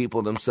of the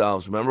people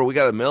themselves. Remember, we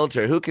got a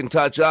military. Who can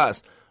touch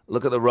us?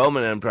 Look at the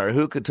Roman Empire.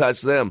 Who could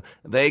touch them?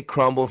 They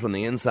crumble from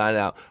the inside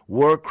out.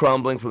 We're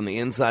crumbling from the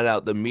inside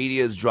out. The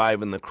media is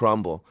driving the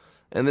crumble.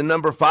 And then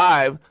number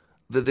 5,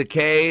 the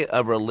decay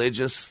of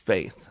religious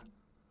faith.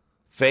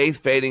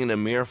 Faith fading into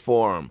mere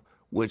form,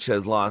 which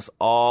has lost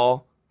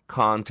all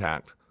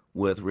contact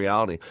with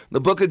reality.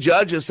 The book of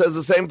Judges says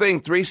the same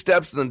thing. 3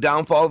 steps in the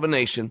downfall of a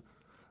nation.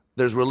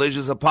 There's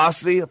religious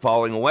apostasy,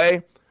 falling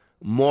away,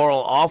 moral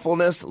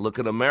awfulness. Look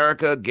at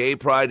America, gay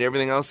pride,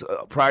 everything else,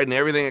 pride in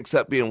everything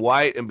except being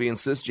white and being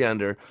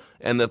cisgender.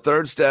 And the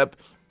 3rd step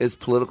is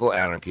political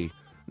anarchy.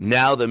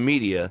 Now the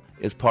media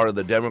is part of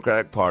the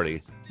Democratic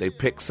Party. They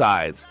pick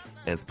sides,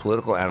 and it's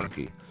political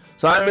anarchy.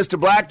 So I'm Mr.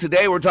 Black.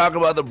 Today we're talking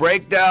about the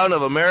breakdown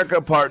of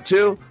America, Part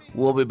 2.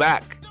 We'll be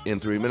back in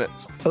 3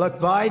 minutes. Look,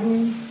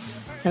 Biden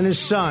and his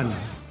son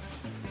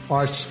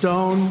are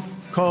stone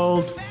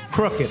cold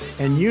crooked,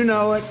 and you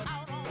know it.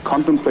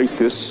 Contemplate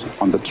this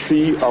on the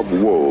tree of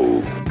woe.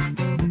 If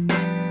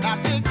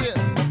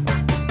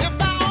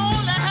I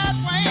only had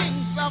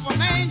wings of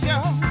an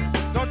angel,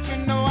 don't you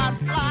know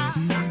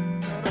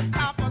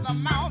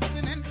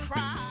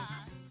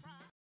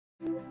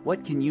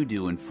What can you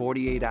do in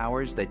 48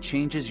 hours that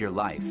changes your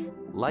life?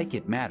 Like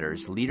It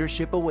Matters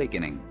Leadership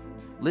Awakening.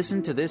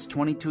 Listen to this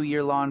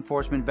 22-year law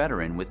enforcement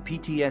veteran with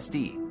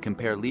PTSD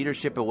compare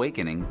Leadership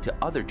Awakening to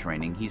other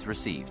training he's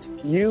received.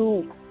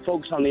 You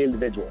focus on the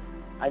individual.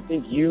 I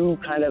think you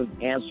kind of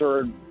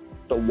answered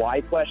the why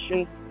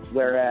question,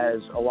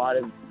 whereas a lot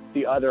of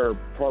the other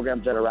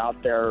programs that are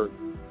out there,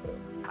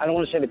 I don't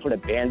want to say they put a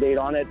Band-Aid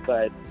on it,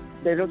 but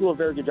they don't do a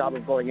very good job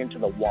of going into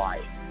the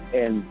why.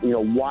 And,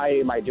 why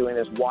am I doing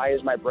this? Why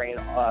is my brain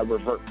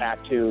revert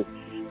back to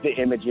the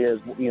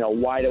images?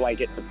 Why do I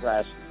get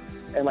depressed?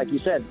 And like you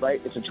said,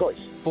 right, it's a choice.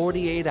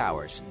 48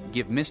 hours.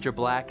 Give Mr.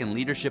 Black and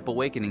Leadership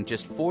Awakening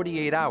just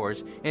 48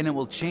 hours, and it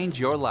will change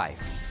your life.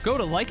 Go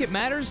to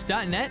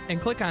likeitmatters.net and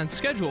click on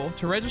Schedule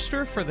to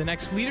register for the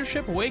next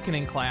Leadership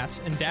Awakening class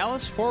in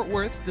Dallas, Fort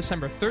Worth,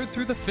 December 3rd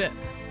through the 5th.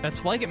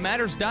 That's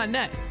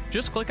likeitmatters.net.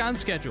 Just click on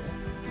Schedule.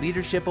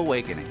 Leadership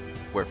Awakening,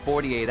 where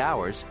 48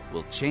 hours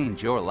will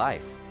change your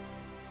life.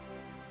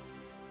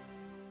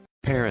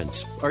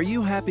 Parents, are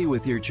you happy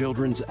with your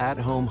children's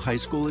at-home high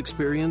school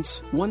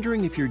experience?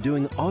 Wondering if you're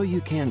doing all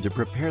you can to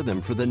prepare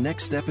them for the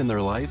next step in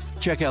their life?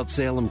 Check out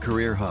Salem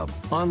Career Hub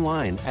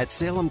online at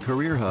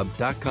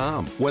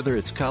salemcareerhub.com. Whether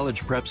it's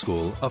college prep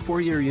school, a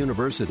four-year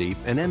university,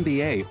 an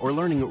MBA, or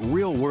learning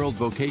real-world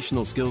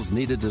vocational skills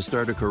needed to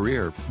start a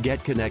career,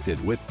 get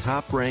connected with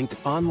top-ranked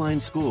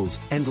online schools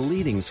and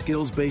leading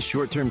skills-based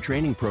short-term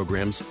training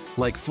programs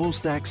like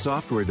full-stack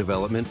software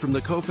development from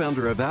the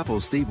co-founder of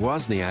Apple, Steve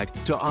Wozniak,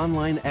 to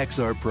online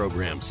XR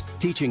programs,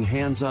 teaching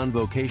hands-on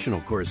vocational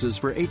courses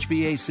for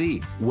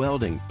HVAC,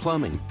 welding,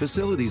 plumbing,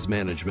 facilities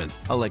management,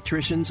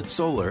 electricians,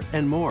 solar,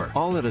 and more,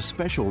 all at a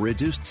special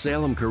reduced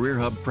Salem Career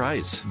Hub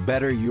price.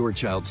 Better your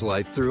child's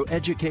life through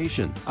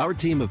education. Our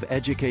team of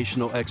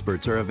educational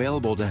experts are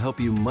available to help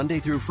you Monday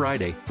through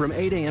Friday from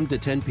 8 a.m. to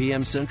 10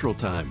 p.m. Central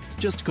Time.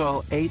 Just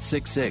call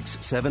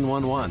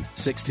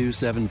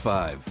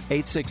 866-711-6275,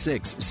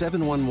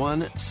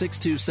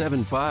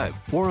 866-711-6275,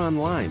 or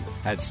online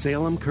at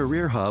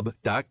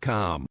salemcareerhub.com.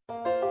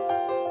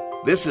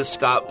 This is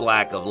Scott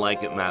Black of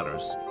Like It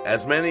Matters.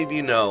 As many of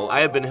you know,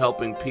 I have been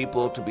helping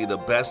people to be the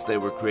best they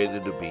were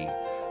created to be.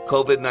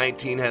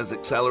 COVID-19 has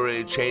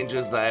accelerated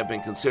changes that I have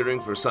been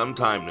considering for some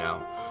time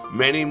now.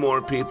 Many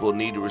more people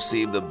need to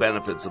receive the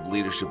benefits of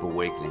Leadership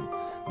Awakening.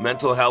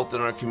 Mental health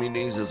in our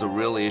communities is a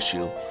real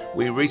issue.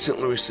 We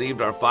recently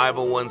received our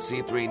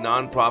 501c3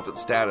 nonprofit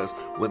status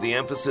with the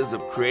emphasis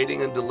of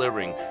creating and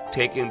delivering,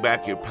 taking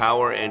back your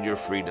power and your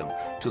freedom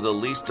to the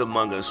least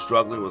among us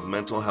struggling with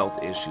mental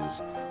health issues.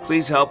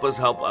 Please help us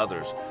help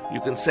others. You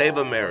can save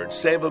a marriage,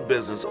 save a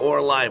business, or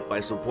a life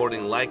by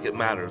supporting Like It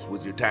Matters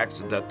with your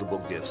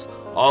tax-deductible gifts.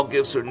 All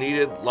gifts are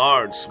needed,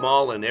 large,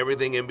 small, and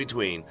everything in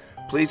between.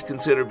 Please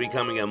consider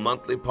becoming a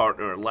monthly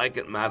partner at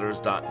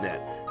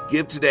likeitmatters.net.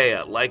 Give today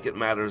at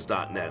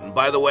likeitmatters.net. And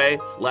by the way,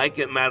 Like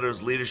It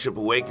Matters Leadership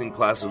Awakening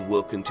classes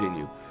will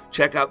continue.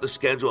 Check out the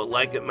schedule at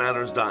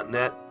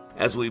likeitmatters.net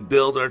as we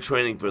build our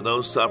training for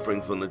those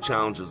suffering from the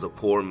challenges of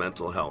poor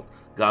mental health.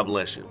 God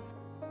bless you.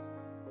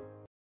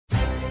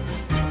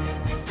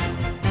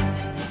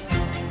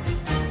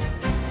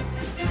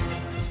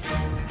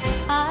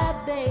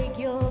 I beg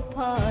your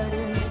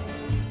pardon.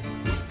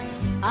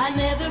 I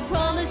never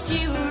promised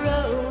you a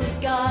rose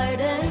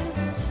garden.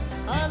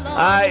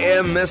 I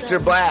am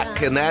Mr.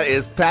 Black, and that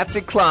is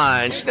Patsy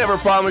Cline. She never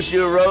promised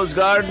you a rose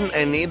garden,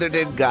 and neither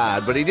did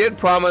God. But he did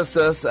promise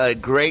us a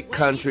great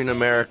country in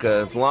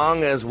America as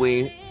long as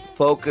we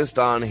focused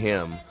on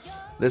him.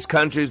 This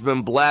country's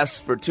been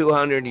blessed for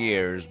 200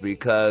 years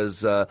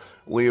because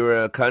we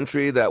were a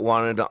country that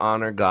wanted to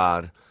honor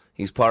God.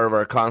 He's part of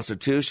our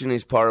Constitution.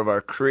 He's part of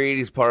our creed.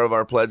 He's part of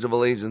our Pledge of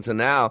Allegiance. And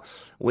now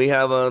we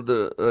have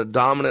the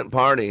dominant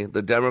party,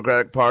 the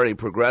Democratic Party,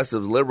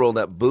 progressives, liberal,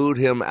 that booed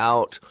him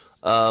out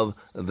of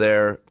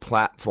their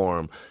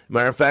platform.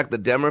 Matter of fact, the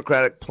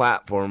Democratic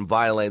platform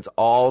violates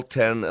all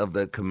 10 of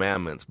the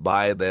commandments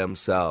by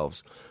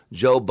themselves.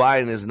 Joe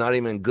Biden is not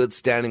even in good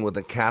standing with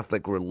the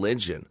Catholic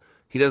religion.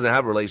 He doesn't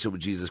have a relationship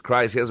with Jesus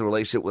Christ. He has a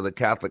relationship with the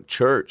Catholic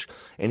Church,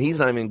 and he's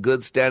not even in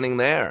good standing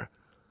there.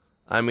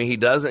 I mean, he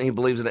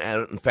believes in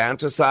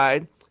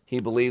infanticide. He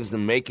believes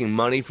in making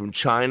money from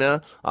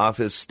China off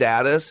his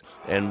status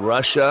and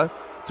Russia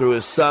through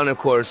his son, of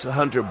course,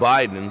 Hunter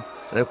Biden,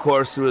 and, of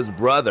course, through his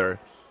brother.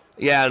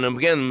 Yeah, and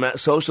again,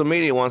 social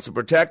media wants to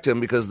protect him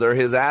because they're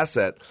his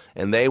asset,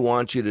 and they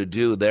want you to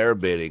do their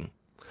bidding.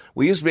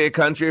 We used to be a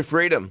country of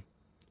freedom.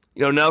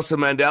 You know, Nelson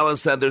Mandela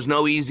said there's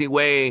no easy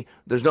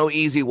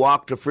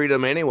walk to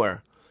freedom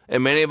anywhere.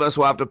 And many of us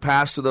will have to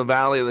pass through the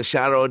valley of the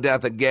shadow of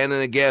death again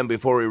and again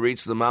before we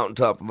reach the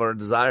mountaintop of our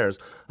desires.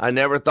 I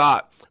never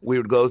thought we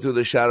would go through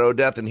the shadow of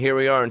death, and here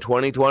we are in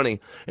 2020.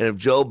 And if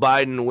Joe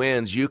Biden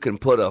wins, you can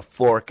put a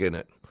fork in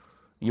it.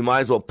 You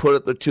might as well put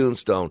it the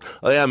tombstone.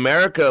 Oh yeah,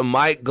 America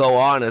might go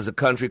on as a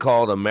country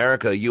called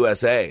America,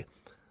 USA,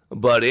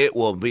 but it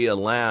will be a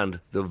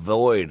land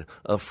devoid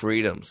of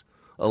freedoms,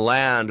 a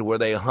land where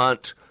they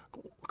hunt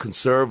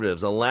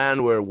conservatives, a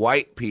land where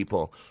white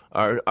people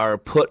are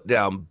put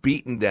down,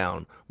 beaten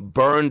down,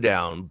 burned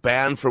down,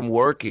 banned from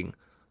working.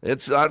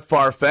 It's not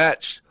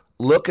far-fetched.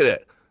 Look at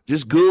it.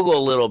 Just Google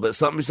a little bit,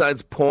 something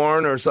besides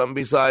porn or something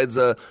besides,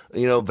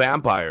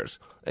 vampires,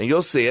 and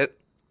you'll see it.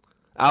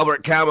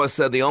 Albert Camus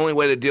said the only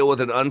way to deal with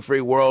an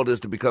unfree world is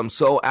to become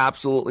so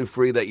absolutely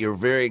free that your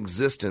very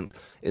existence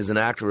is an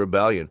act of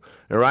rebellion.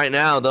 And right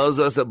now, those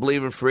of us that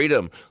believe in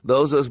freedom,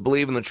 those of us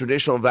believe in the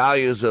traditional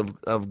values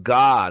of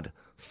God,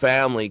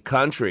 family,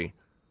 country,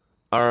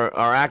 are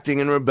acting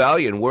in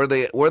rebellion. We're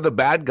the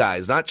bad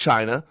guys, not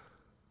China,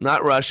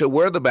 not Russia.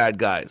 We're the bad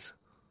guys.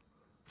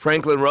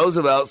 Franklin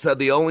Roosevelt said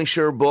the only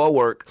sure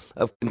bulwark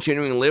of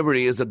continuing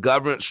liberty is a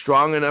government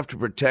strong enough to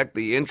protect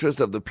the interests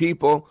of the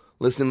people.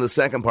 Listen to the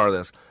second part of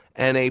this.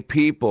 And a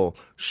people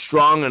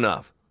strong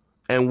enough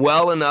and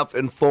well enough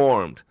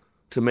informed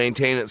to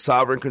maintain its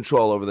sovereign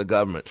control over the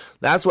government.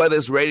 That's why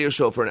this radio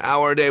show for an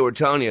hour a day, we're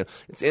telling you,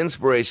 it's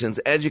inspiration, it's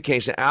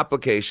education,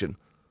 application.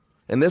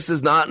 And this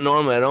is not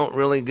normal. I don't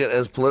really get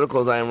as political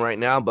as I am right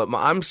now, but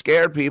I'm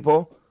scared,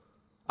 people.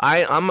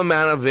 I'm a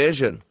man of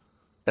vision.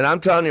 And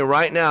I'm telling you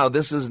right now,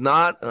 this is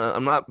not,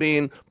 I'm not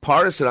being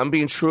partisan. I'm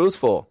being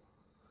truthful.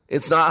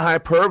 It's not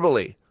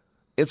hyperbole.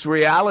 It's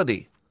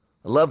reality.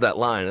 I love that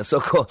line. It's so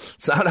cool.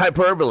 It's not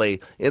hyperbole.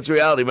 It's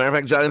reality. Matter of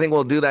fact, John, I think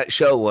we'll do that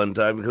show one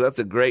time because that's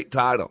a great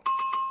title.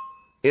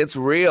 It's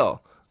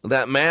real.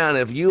 That, man,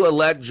 if you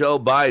elect Joe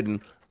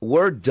Biden,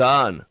 we're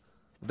done.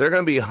 They're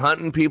going to be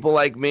hunting people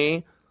like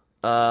me.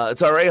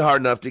 It's already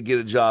hard enough to get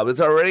a job.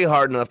 It's already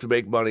hard enough to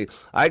make money.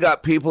 I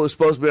got people who's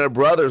supposed to be my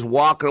brothers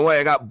walking away.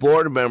 I got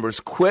board members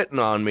quitting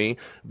on me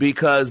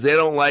because they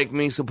don't like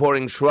me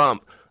supporting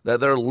Trump,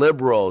 that they're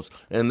liberals,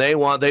 and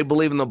they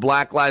believe in the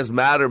Black Lives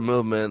Matter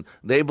movement.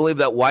 They believe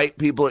that white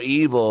people are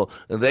evil.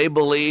 They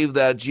believe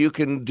that you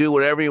can do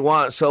whatever you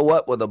want. So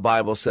what the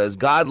Bible says?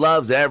 God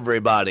loves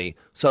everybody.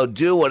 So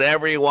do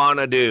whatever you want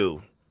to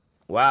do.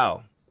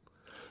 Wow.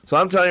 So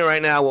I'm telling you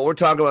right now, what we're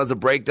talking about is a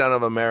breakdown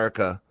of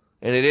America.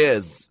 And it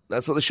is.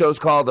 That's what the show's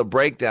called, The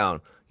Breakdown.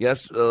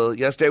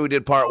 Yesterday we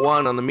did part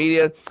one on the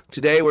media.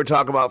 Today we're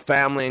talking about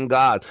family and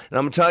God. And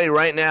I'm going to tell you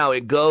right now,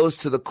 it goes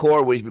to the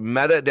core. We've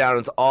met it down.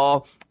 It's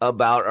all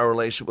about our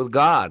relationship with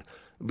God.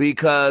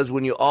 Because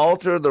when you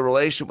alter the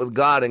relationship with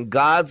God, and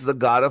God's the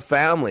God of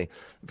family.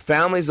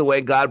 Family's the way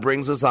God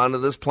brings us onto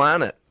this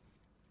planet.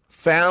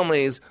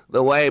 Family's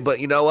the way. But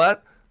you know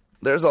what?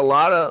 There's a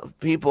lot of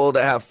people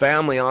that have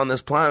family on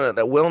this planet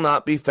that will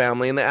not be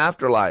family in the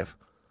afterlife.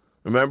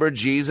 Remember,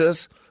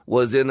 Jesus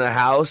was in a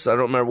house, I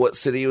don't remember what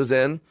city he was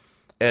in,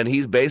 and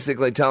he's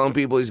basically telling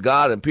people he's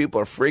God, and people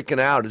are freaking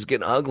out. It's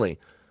getting ugly.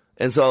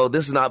 And so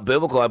this is not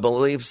biblical. I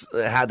believe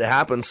it had to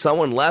happen.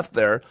 Someone left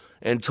there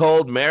and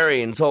told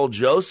Mary and told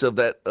Joseph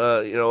that,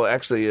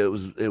 actually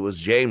it was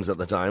James at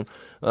the time,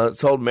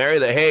 told Mary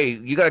that, hey,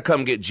 you got to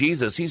come get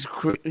Jesus. He's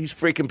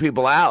freaking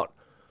people out.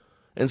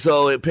 And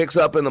so it picks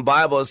up in the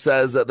Bible, it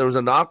says that there was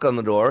a knock on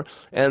the door,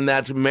 and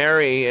that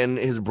Mary and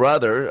his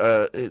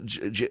brother,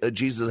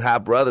 Jesus'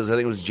 half-brothers, I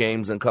think it was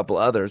James and a couple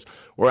others,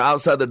 were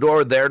outside the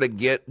door there to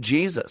get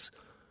Jesus.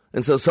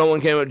 And so someone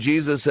came up to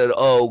Jesus and said,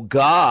 oh,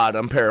 God,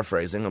 I'm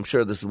paraphrasing, I'm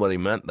sure this is what he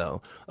meant,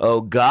 though.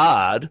 Oh,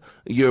 God,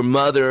 your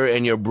mother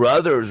and your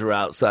brothers are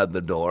outside the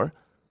door,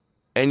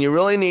 and you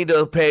really need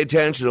to pay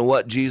attention to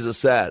what Jesus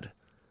said.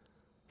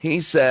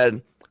 He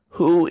said,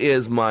 who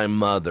is my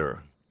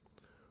mother?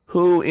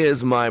 Who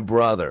is my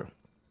brother?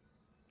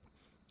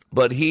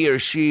 But he or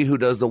she who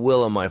does the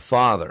will of my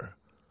Father.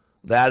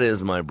 That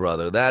is my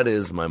brother. That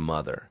is my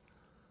mother.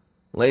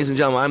 Ladies and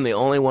gentlemen, I'm the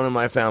only one in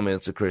my family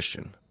that's a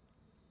Christian.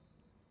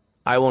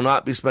 I will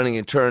not be spending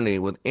eternity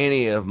with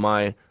any of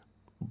my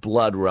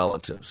blood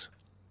relatives.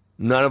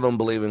 None of them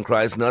believe in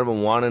Christ. None of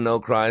them want to know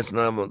Christ.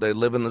 None of them, they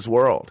live in this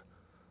world.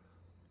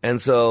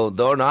 And so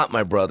they're not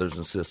my brothers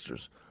and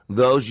sisters.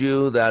 Those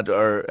you that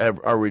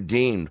are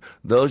redeemed,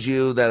 those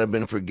you that have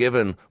been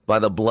forgiven by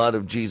the blood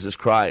of Jesus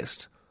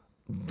Christ,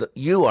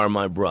 you are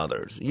my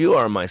brothers. You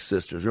are my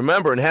sisters.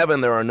 Remember, in heaven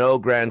there are no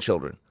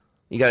grandchildren.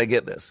 You got to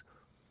get this.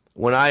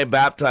 When I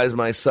baptize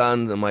my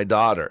son and my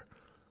daughter,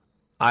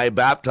 I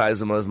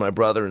baptize them as my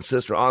brother and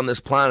sister. On this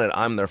planet,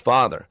 I'm their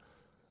father.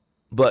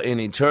 But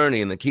in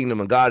eternity, in the kingdom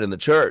of God, in the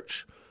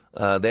church,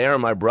 they are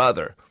my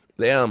brother.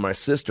 They are my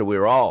sister. We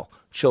are all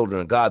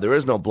children of God. There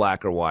is no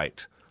black or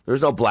white.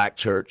 There's no black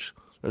church.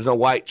 There's no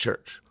white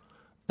church.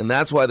 And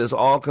that's why this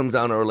all comes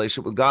down to a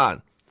relationship with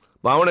God.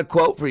 But I want to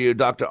quote for you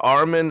Dr.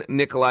 Armin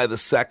Nikolai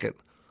II,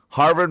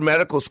 Harvard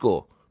Medical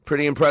School.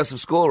 Pretty impressive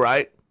school,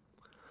 right?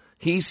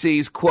 He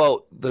sees,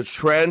 quote, the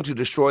trend to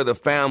destroy the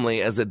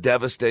family as a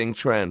devastating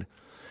trend.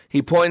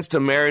 He points to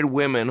married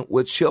women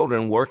with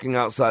children working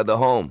outside the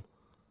home.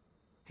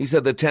 He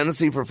said the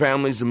tendency for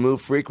families to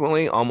move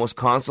frequently, almost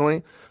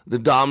constantly, the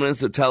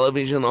dominance of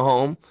television in the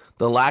home,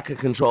 the lack of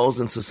controls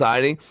in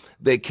society,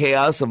 the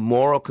chaos of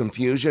moral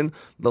confusion,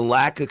 the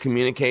lack of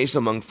communication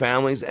among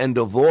families, and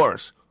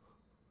divorce.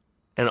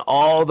 And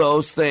all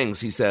those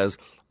things, he says,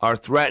 are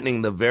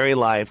threatening the very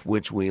life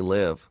which we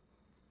live.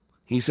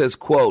 He says,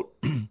 quote,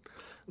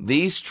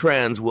 these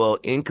trends will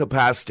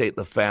incapacitate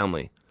the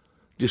family,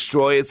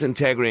 destroy its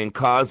integrity, and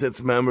cause its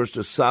members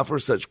to suffer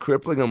such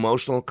crippling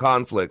emotional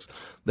conflicts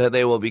that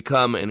they will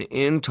become an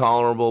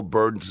intolerable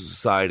burden to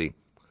society.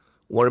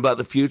 What about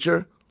the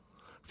future?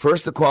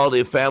 First, the quality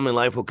of family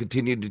life will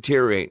continue to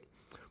deteriorate,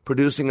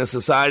 producing a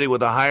society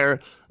with a higher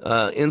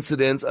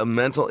incidence of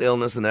mental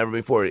illness than ever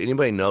before.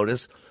 Anybody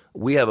notice?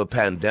 We have a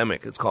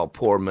pandemic. It's called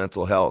poor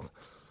mental health.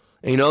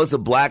 And you notice the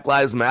Black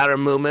Lives Matter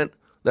movement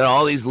that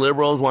all these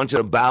liberals want you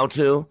to bow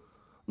to,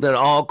 that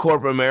all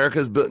corporate America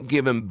is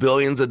giving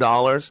billions of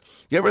dollars.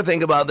 You ever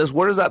think about this?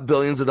 Where does that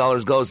billions of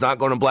dollars go? It's not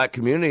going to black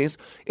communities.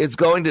 It's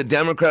going to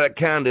Democratic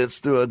candidates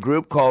through a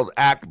group called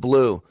Act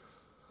Blue.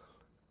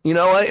 You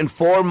know what? In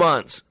 4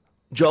 months,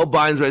 Joe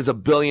Biden's raised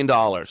 $1 billion.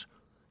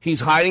 He's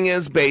hiding in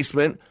his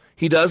basement.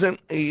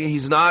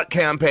 He's not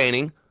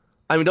campaigning.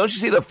 I mean, don't you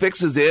see the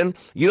fixes in?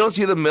 You don't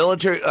see the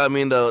military,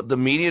 the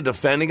media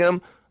defending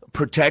him,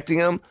 protecting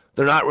him.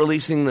 They're not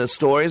releasing the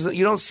stories.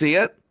 You don't see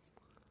it.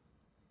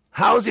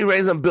 How is he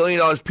raising $1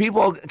 billion?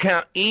 People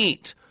can't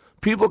eat.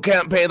 People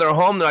can't pay their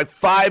home. They're like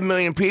 5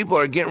 million people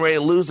are getting ready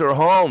to lose their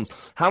homes.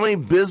 How many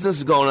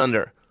businesses going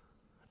under?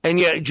 And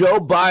yet Joe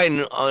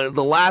Biden,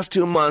 the last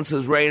 2 months,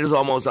 has raised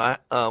almost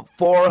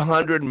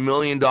 $400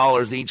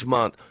 million each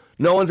month.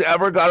 No one's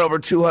ever got over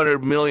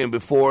 $200 million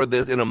before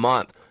this in a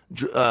month.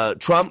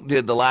 Trump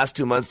did the last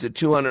 2 months, did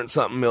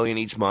 200-something million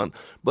each month.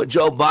 But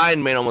Joe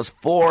Biden made almost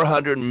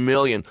 $400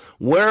 million.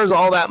 Where's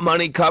all that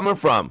money coming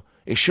from?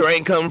 It sure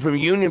ain't coming from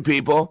union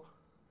people.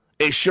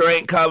 It sure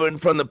ain't coming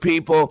from the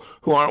people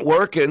who aren't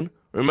working.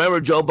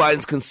 Remember, Joe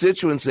Biden's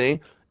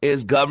constituency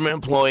is government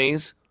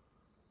employees.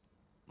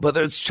 But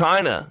it's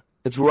China.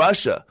 It's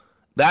Russia.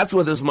 That's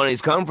where this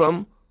money's come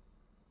from.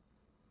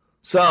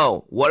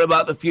 So, what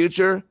about the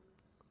future?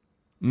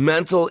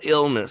 Mental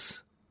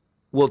illness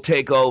will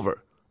take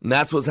over. And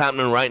that's what's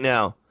happening right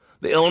now.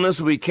 The illness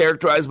will be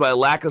characterized by a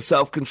lack of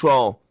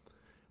self-control.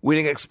 We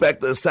didn't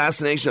expect the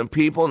assassination of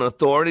people and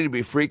authority to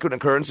be frequent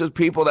occurrences.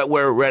 People that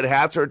wear red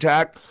hats are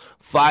attacked.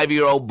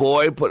 5-year-old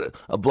boy,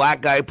 a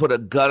black guy put a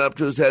gun up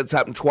to his head. It's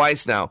happened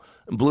twice now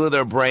and blew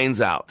their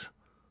brains out.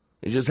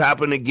 It just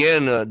happened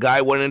again. A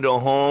guy went into a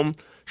home,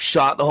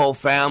 shot the whole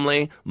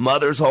family.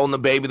 Mother's holding the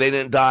baby. They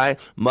didn't die.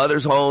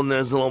 Mother's holding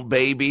his little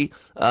baby.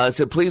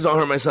 Said, please don't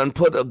hurt my son.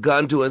 Put a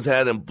gun to his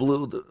head and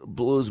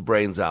blew his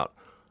brains out,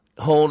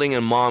 holding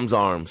in mom's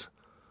arms.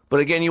 But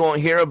again, you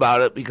won't hear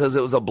about it because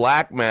it was a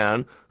black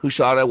man who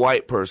shot a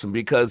white person,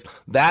 because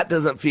that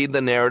doesn't feed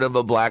the narrative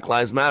of Black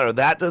Lives Matter.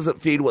 That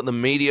doesn't feed what the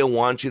media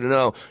wants you to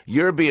know.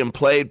 You're being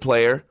played,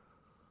 player.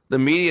 The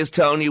media is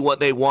telling you what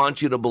they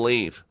want you to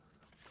believe.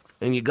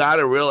 And you got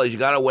to realize, you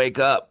got to wake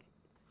up.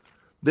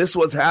 This is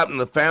what's happening.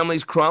 The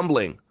family's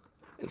crumbling.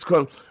 It's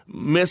crumbling.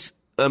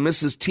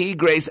 Mrs. T.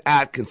 Grace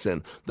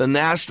Atkinson, the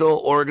National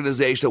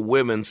Organization of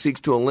Women,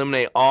 seeks to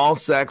eliminate all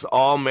sex,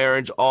 all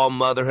marriage, all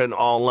motherhood, and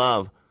all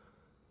love.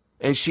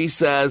 And she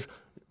says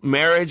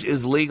marriage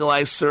is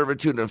legalized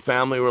servitude and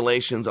family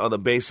relations are the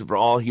basis for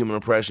all human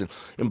oppression.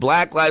 In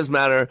Black Lives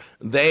Matter,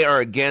 they are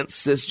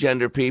against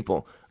cisgender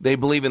people. They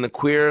believe in the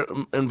queer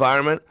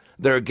environment.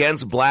 They're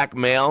against black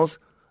males.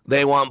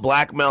 They want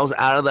black males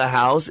out of the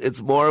house.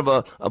 It's more of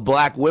a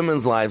black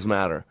women's lives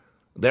matter.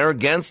 They're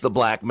against the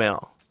black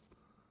male.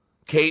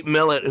 Kate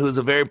Millett, who's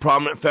a very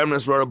prominent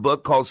feminist, wrote a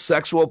book called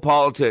Sexual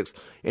Politics.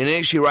 In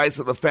it, she writes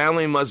that the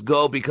family must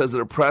go because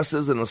it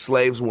oppresses and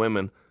enslaves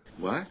women.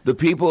 What? The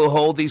people who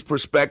hold these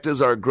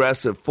perspectives are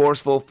aggressive,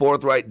 forceful,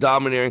 forthright,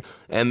 domineering,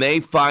 and they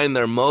find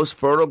their most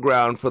fertile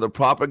ground for the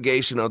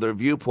propagation of their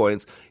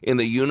viewpoints in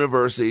the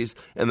universities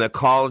and the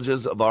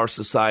colleges of our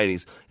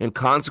societies. And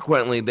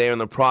consequently, they are in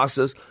the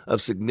process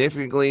of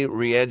significantly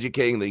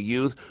re-educating the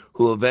youth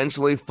who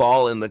eventually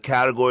fall in the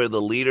category of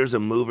the leaders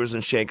and movers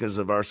and shakers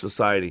of our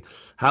society.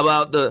 How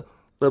about the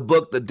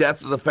book, The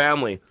Death of the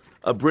Family?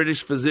 A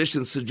British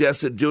physician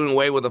suggested doing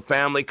away with the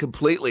family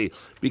completely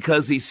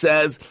because he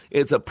says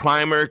it's a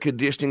primary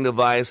conditioning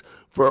device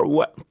for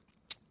a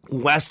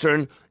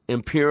Western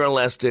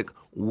imperialistic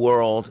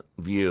world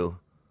view.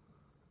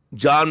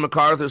 John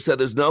MacArthur said,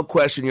 there's no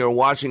question you're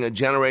watching a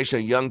generation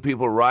of young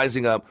people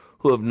rising up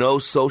who have no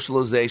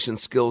socialization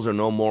skills or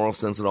no moral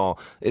sense at all.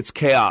 It's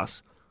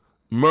chaos,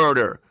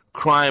 murder,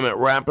 crime at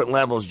rampant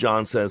levels,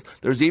 John says.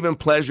 There's even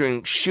pleasure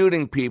in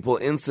shooting people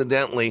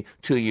incidentally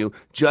to you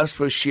just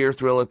for sheer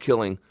thrill of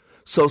killing.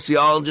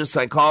 Sociologists,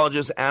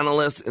 psychologists,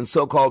 analysts, and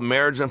so-called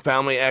marriage and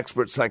family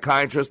experts,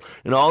 psychiatrists,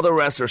 and all the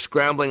rest are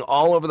scrambling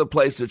all over the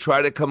place to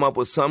try to come up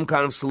with some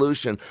kind of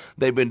solution.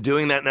 They've been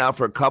doing that now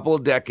for a couple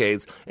of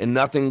decades, and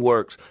nothing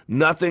works.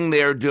 Nothing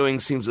they're doing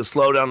seems to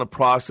slow down the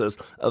process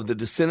of the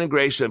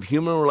disintegration of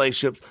human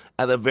relationships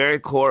at the very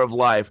core of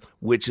life,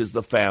 which is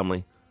the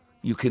family.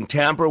 You can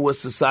tamper with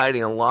society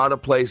in a lot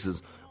of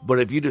places, but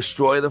if you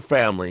destroy the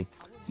family,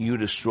 you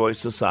destroy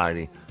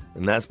society.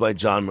 And that's by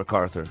John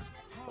MacArthur.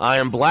 I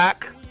am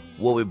Black.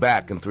 We'll be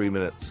back in 3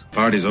 minutes.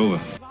 Party's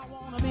over. I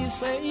want to be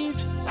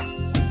saved.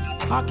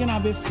 How can I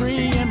be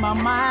free in my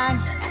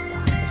mind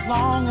as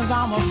long as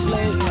I'm a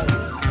slave?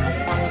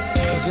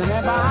 Is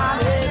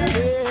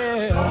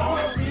anybody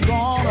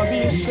gonna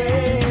be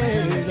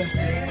saved?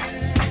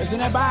 Is Is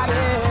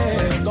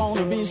anybody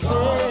gonna be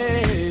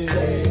saved?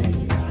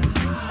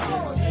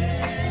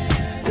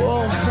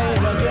 Oh, say it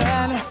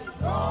again.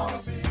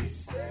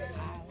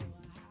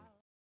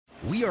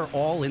 We are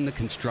all in the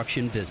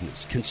construction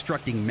business,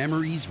 constructing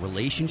memories,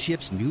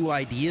 relationships, new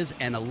ideas,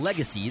 and a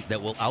legacy that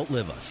will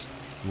outlive us.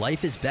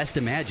 Life is best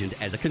imagined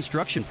as a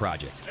construction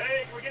project.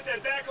 Hey, can we get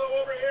that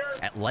backhoe over here?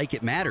 At Like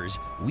It Matters,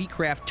 we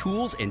craft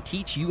tools and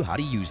teach you how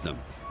to use them.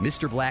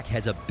 Mr. Black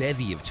has a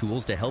bevy of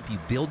tools to help you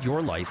build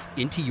your life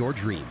into your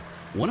dream.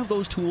 One of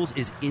those tools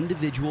is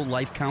individual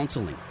life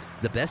counseling.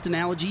 The best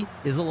analogy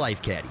is a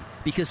life caddy,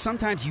 because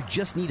sometimes you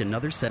just need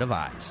another set of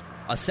eyes.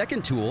 A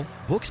second tool,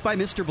 Books by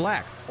Mr.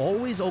 Black,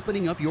 always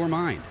opening up your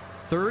mind.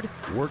 Third,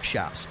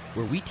 workshops,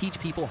 where we teach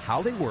people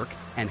how they work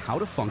and how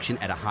to function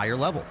at a higher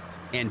level.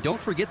 And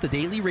don't forget the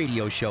daily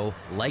radio show,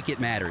 Like It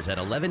Matters, at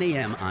 11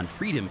 a.m. on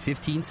Freedom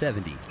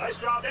 1570. Nice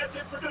job. That's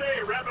it for today.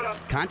 Wrap it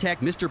up.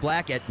 Contact Mr.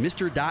 Black at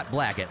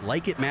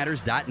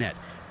mr.black@likeitmatters.net.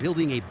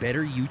 Building a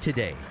better you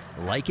today.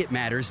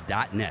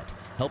 Likeitmatters.net.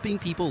 Helping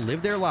people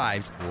live their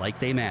lives like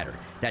they matter.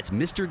 That's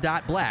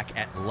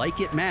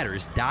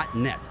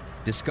mr.black@likeitmatters.net.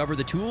 Discover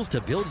the tools to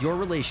build your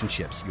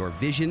relationships, your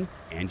vision,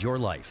 and your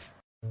life.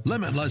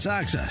 Limitless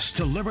access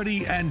to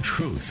liberty and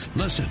truth.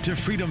 Listen to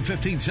Freedom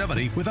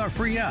 1570 with our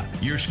free app,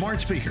 your smart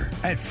speaker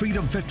at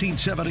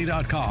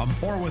freedom1570.com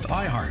or with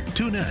iHeart,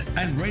 TuneIn,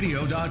 and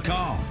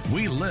radio.com.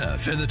 We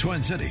live in the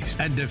Twin Cities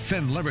and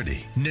defend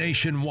liberty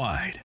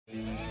nationwide.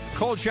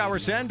 Cold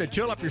showers send to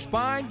chill up your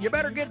spine? You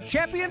better get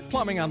Champion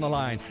Plumbing on the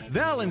line.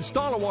 They'll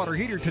install a water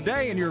heater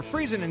today and your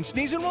freezing and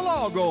sneezing will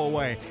all go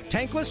away.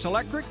 Tankless,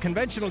 electric,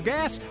 conventional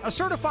gas, a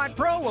certified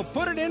pro will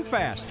put it in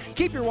fast.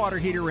 Keep your water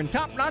heater in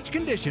top-notch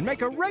condition.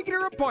 Make a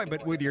regular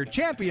appointment with your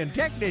Champion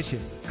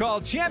technician.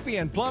 Call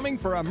Champion Plumbing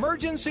for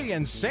emergency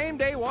and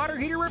same-day water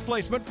heater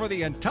replacement for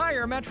the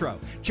entire metro.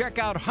 Check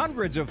out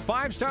hundreds of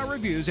 5-star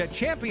reviews at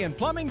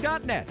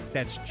championplumbing.net.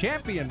 That's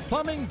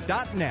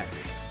championplumbing.net.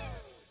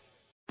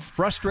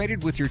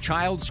 Frustrated with your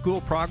child's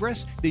school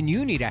progress? Then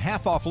you need a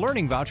half-off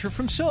learning voucher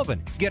from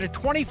Sylvan. Get a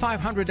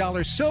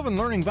 $2,500 Sylvan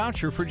learning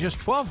voucher for just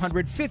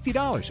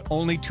 $1,250.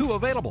 Only 2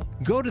 available.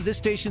 Go to this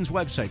station's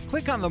website,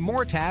 click on the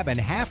More tab and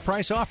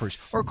half-price offers,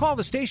 or call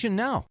the station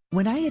now.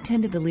 When I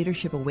attended the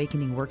Leadership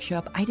Awakening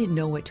workshop, I didn't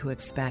know what to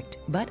expect,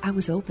 but I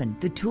was open.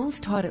 The tools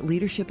taught at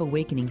Leadership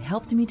Awakening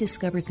helped me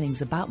discover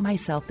things about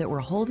myself that were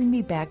holding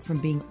me back from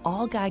being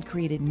all God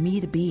created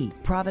me to be.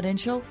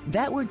 Providential?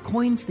 That word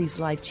coins these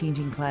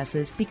life-changing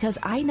classes because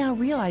I now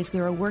realize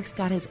there are works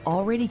God has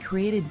already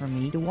created for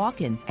me to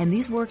walk in, and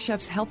these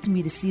workshops helped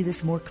me to see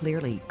this more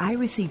clearly. I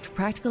received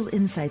practical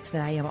insights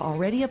that I am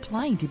already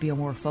applying to be a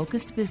more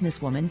focused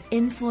businesswoman,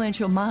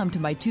 influential mom to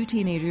my 2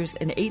 teenagers,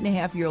 an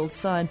 8.5-year-old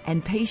son,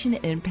 and patient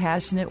and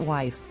passionate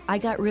wife. I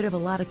got rid of a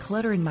lot of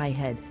clutter in my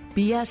head.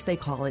 BS, they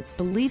call it,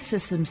 belief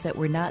systems that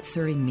were not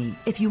serving me.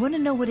 If you want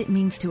to know what it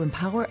means to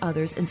empower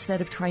others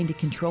instead of trying to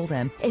control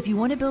them, if you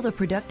want to build a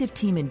productive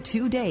team in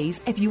 2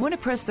 days, if you want to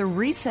press the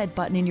reset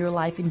button in your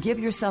life and give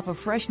yourself a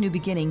fresh new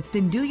beginning,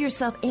 then do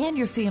yourself and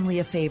your family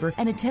a favor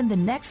and attend the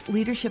next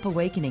Leadership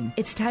Awakening.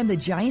 It's time the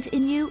giant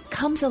in you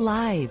comes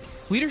alive.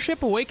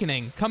 Leadership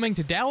Awakening, coming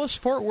to Dallas,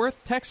 Fort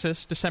Worth,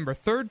 Texas, December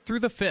 3rd through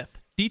the 5th.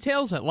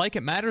 Details at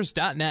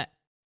likeitmatters.net.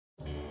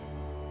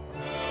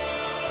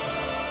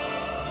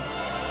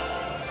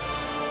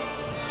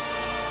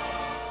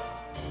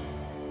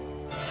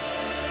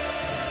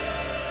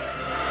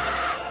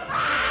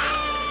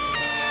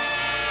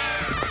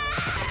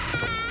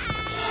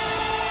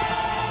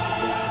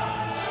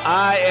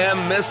 I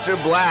am Mr.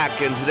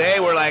 Black, and today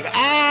we're like,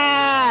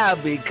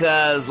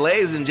 because,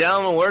 ladies and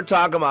gentlemen, we're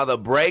talking about the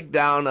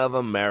breakdown of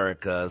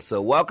America.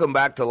 So welcome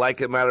back to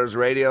Like It Matters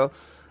Radio.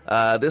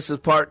 This is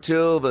part 2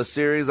 of a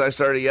series I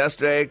started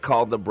yesterday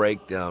called The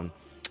Breakdown.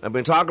 I've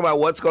been talking about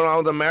what's going on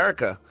with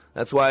America.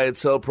 That's why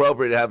it's so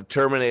appropriate to have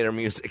Terminator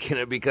music in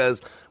it, because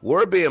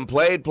we're being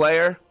played,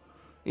 player.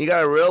 You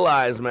got to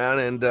realize, man,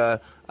 and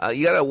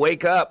you got to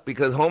wake up,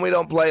 because homie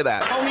don't play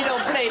that. Homie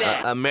don't play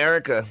that.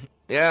 America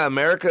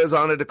is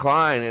on a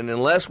decline, and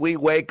unless we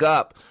wake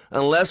up,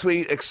 unless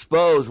we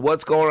expose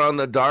what's going on in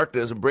the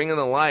darkness and bring in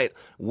the light,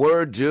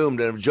 we're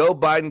doomed. And if Joe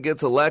Biden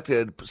gets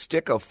elected,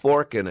 stick a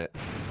fork in it.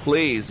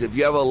 Please, if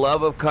you have a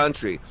love of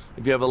country,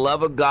 if you have a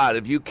love of God,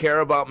 if you care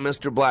about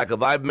Mr. Black,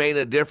 if I've made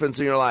a difference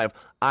in your life,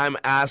 I'm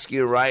asking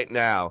you right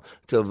now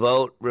to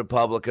vote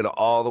Republican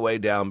all the way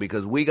down,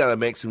 because we got to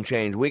make some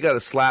change. We got to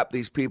slap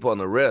these people on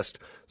the wrist,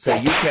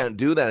 say you can't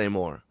do that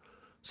anymore.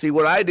 See,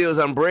 what I do is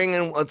I'm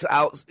bringing what's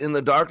out in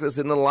the darkness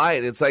in the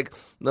light. It's like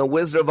the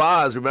Wizard of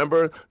Oz.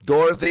 Remember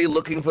Dorothy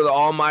looking for the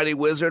almighty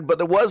wizard? But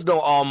there was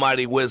no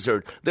almighty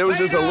wizard. There was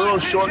just a little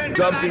short,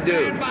 dumpy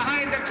dude.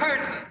 Behind the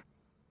curtain.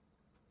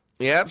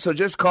 Yep, so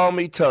just call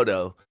me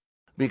Toto,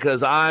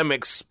 because I'm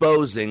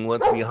exposing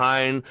what's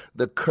behind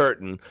the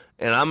curtain.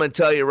 And I'm going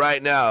to tell you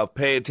right now,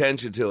 pay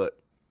attention to it.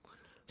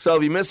 So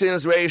if you're missing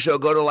this radio show,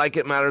 go to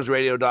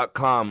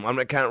likeitmattersradio.com.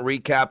 I can't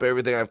recap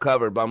everything I've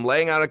covered, but I'm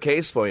laying out a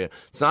case for you.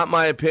 It's not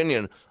my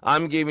opinion.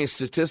 I'm giving you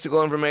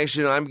statistical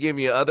information. I'm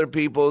giving you other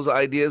people's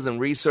ideas and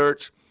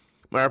research.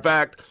 Matter of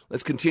fact,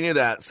 let's continue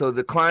that. So,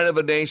 the Decline of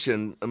a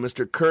Nation,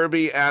 Mr.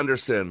 Kirby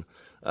Anderson,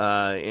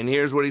 and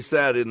here's what he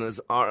said in his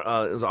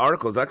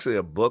article. It's actually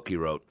a book he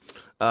wrote.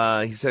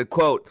 He said,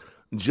 quote,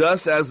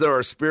 "Just as there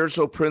are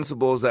spiritual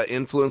principles that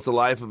influence the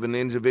life of an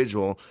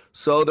individual,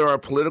 so there are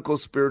political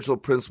spiritual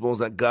principles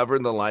that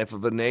govern the life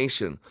of a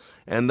nation.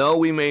 And though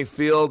we may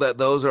feel that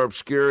those are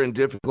obscure and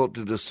difficult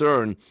to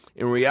discern,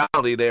 in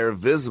reality they are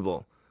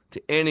visible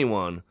to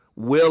anyone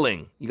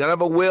willing." You got to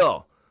have a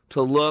will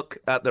to look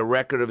at the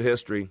record of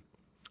history.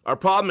 Our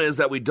problem is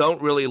that we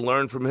don't really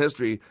learn from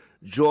history.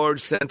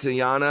 George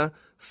Santayana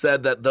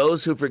said that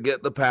those who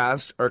forget the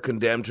past are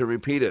condemned to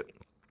repeat it.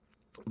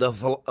 The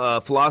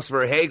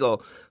philosopher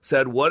Hegel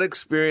said, "What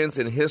experience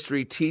in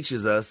history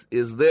teaches us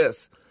is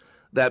this,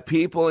 that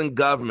people in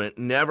government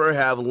never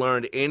have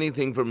learned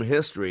anything from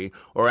history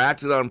or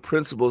acted on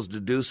principles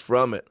deduced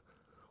from it."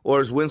 Or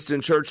as Winston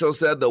Churchill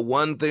said, "The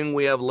one thing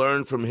we have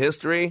learned from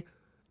history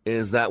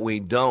is that we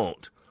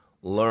don't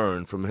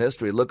learn from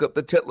history." Look up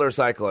the Tytler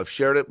cycle. I've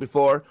shared it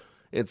before.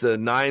 It's a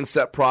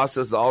 9-step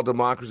process that all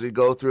democracies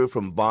go through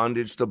from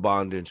bondage to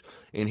bondage.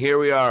 And here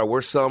we are.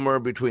 We're somewhere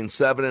between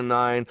 7 and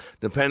 9,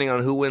 depending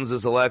on who wins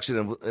this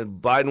election. If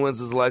Biden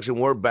wins this election,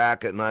 we're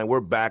back at 9. We're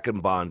back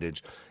in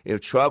bondage. If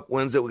Trump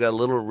wins it, we got a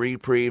little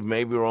reprieve.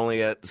 Maybe we're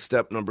only at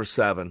step number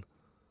 7.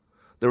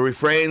 The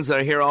refrains that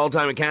I hear all the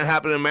time, it can't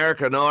happen in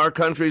America. No, our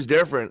country's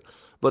different.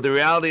 But the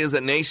reality is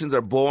that nations are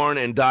born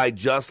and die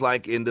just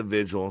like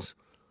individuals.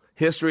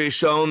 History has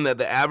shown that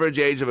the average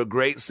age of a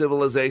great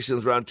civilization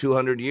is around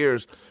 200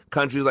 years.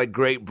 Countries like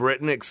Great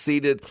Britain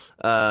exceeded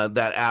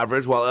that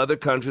average, while other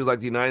countries like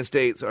the United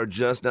States are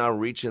just now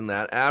reaching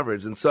that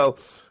average. And so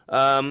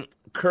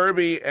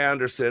Kirby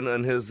Anderson,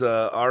 in his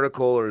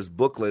article or his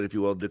booklet, if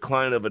you will,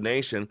 Decline of a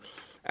Nation,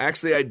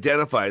 actually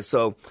identifies.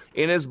 So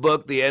in his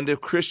book, The End of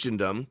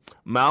Christendom,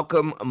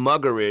 Malcolm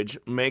Muggeridge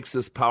makes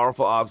this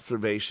powerful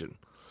observation.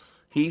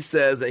 He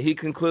says that he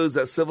concludes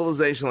that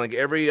civilization, like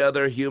every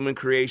other human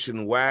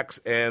creation, wax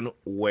and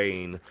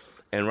wane.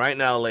 And right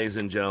now, ladies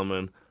and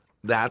gentlemen,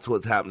 that's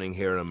what's happening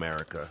here in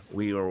America.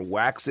 We are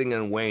waxing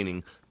and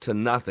waning to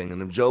nothing.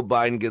 And if Joe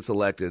Biden gets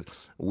elected,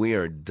 we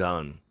are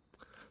done.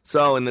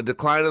 So in The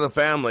Decline of the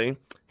Family,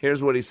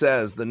 here's what he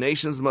says. The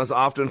nations must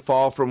often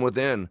fall from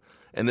within.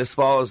 And this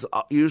fall is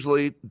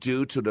usually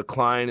due to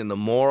decline in the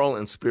moral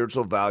and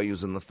spiritual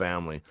values in the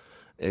family.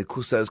 It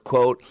says,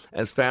 quote,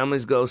 "As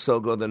families go, so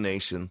go the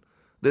nation."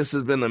 This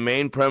has been the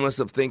main premise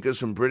of thinkers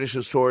from British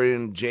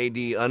historian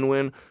J.D.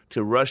 Unwin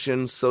to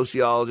Russian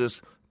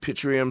sociologist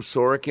Pitirim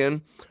Sorokin,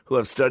 who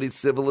have studied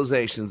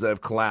civilizations that have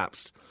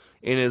collapsed.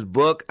 In his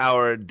book,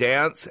 Our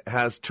Dance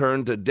Has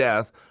Turned to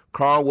Death,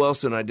 Carl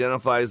Wilson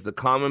identifies the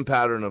common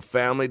pattern of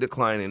family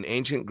decline in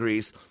ancient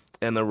Greece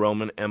and the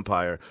Roman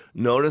Empire.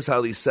 Notice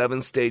how these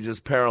 7 stages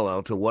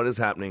parallel to what is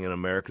happening in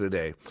America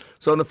today.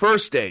 So in the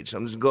first stage,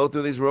 I'm just going to go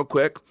through these real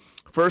quick.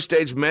 First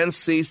stage, men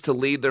ceased to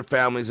lead their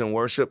families in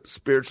worship.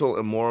 Spiritual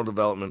and moral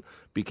development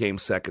became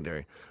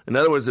secondary. In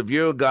other words, the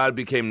view of God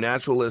became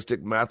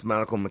naturalistic,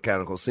 mathematical,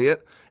 mechanical. See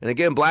it? And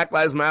again, Black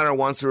Lives Matter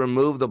wants to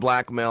remove the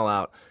black male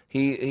out.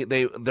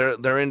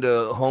 They're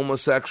into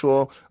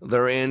homosexual.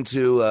 They're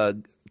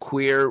into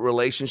queer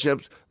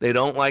relationships. They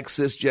don't like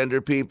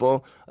cisgender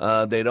people.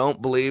 They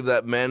don't believe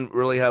that men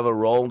really have a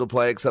role to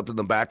play except in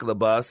the back of the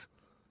bus.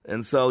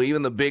 And so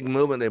even the big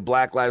movement, the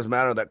Black Lives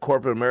Matter, that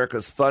corporate America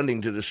is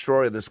funding to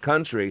destroy this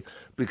country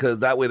because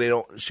that way they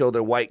don't show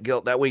their white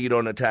guilt. That way you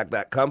don't attack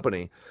that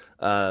company.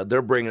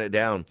 They're bringing it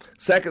down.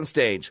 Second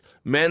stage,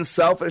 men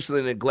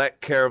selfishly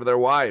neglect care of their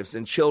wives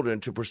and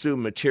children to pursue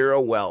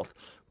material wealth,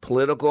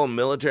 political and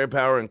military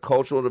power, and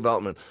cultural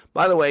development.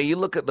 By the way, you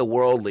look at the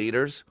world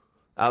leaders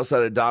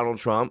outside of Donald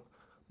Trump,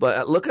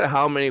 but look at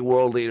how many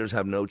world leaders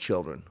have no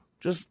children.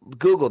 Just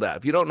Google that.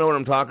 If you don't know what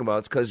I'm talking about,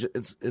 it's because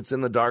it's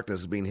in the darkness,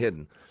 it's being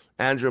hidden.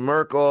 Angela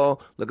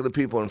Merkel, look at the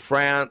people in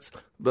France,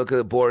 look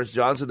at Boris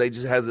Johnson. They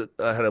just had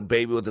a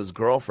baby with his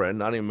girlfriend,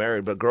 not even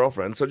married, but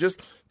girlfriend. So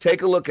just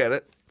take a look at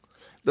it.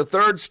 The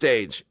third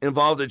stage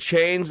involved a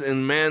change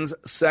in men's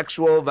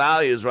sexual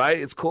values, right?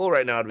 It's cool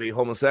right now to be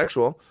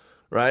homosexual,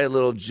 right? A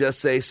little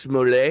Jussie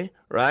Smollett,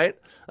 right?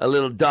 A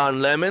little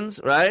Don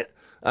Lemons, right?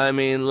 I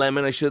mean,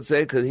 Lemon, I should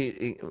say, because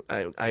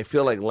I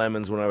feel like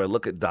lemons whenever I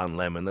look at Don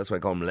Lemon. That's why I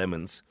call him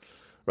Lemons,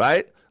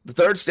 right? The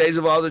third stage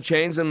of all the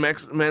change in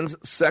men's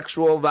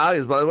sexual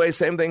values. By the way,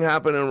 same thing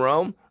happened in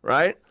Rome,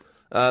 right?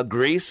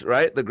 Greece,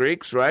 right? The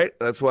Greeks, right?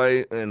 That's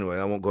why, anyway,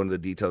 I won't go into the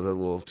details. I'm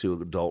a little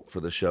too adult for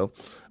the show.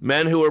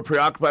 Men who were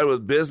preoccupied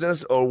with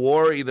business or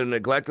war either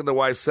neglected their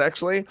wives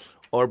sexually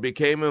or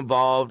became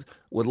involved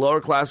with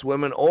lower-class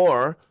women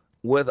or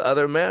with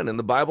other men. And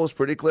the Bible is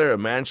pretty clear. A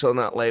man shall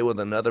not lay with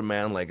another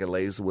man like it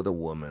lays with a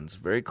woman. It's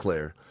very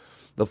clear.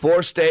 The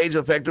fourth stage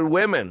affected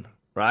women,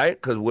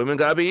 right? Because women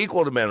got to be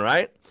equal to men,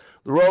 right?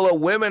 The role of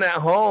women at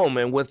home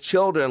and with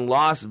children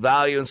lost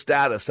value and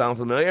status. Sound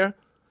familiar?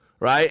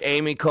 Right?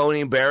 Amy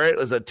Coney Barrett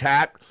was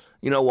attacked.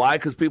 You know why?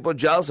 Because people are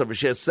jealous of her.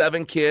 She has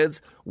 7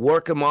 kids,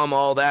 working mom,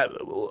 all that.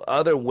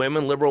 Other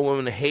women, liberal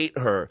women, hate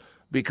her.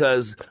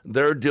 because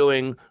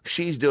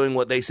she's doing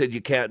what they said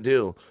you can't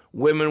do.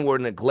 Women were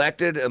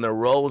neglected and their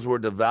roles were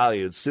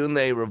devalued. Soon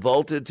they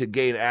revolted to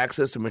gain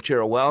access to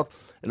material wealth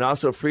and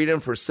also freedom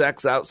for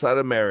sex outside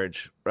of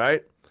marriage,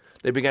 right?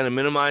 They began to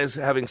minimize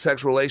having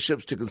sexual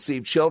relationships to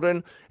conceive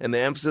children, and the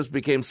emphasis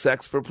became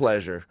sex for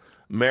pleasure.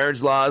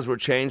 Marriage laws were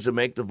changed to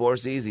make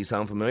divorce easy.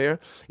 Sound familiar?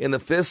 In the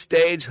fifth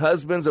stage,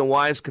 husbands and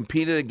wives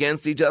competed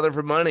against each other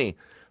for money.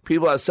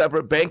 People have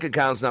separate bank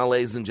accounts now,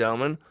 ladies and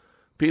gentlemen.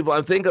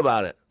 Think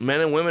about it. Men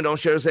and women don't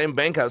share the same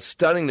bank account. It's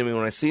stunning to me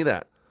when I see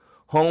that.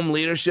 Home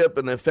leadership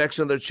and the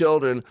affection of their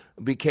children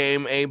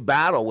became a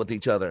battle with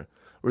each other,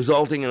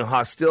 resulting in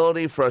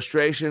hostility,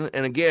 frustration,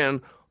 and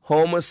again,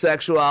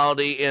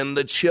 homosexuality in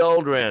the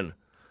children.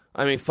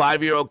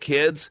 5-year-old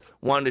kids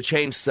wanting to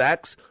change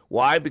sex.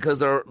 Why? Because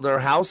their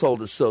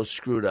household is so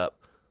screwed up.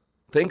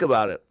 Think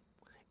about it.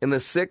 In the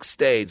sixth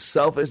stage,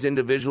 selfish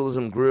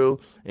individualism grew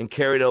and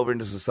carried over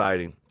into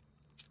society.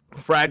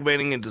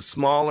 Fragmenting into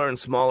smaller and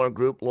smaller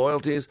group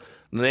loyalties,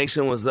 the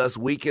nation was thus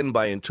weakened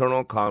by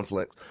internal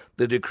conflict.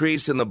 The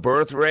decrease in the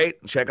birth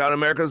rate, check out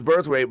America's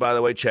birth rate, by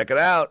the way, check it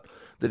out.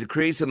 The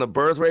decrease in the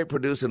birth rate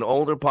produced an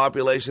older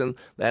population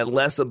that had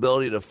less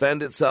ability to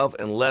defend itself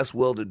and less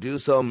will to do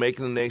so,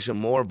 making the nation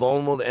more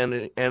vulnerable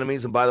to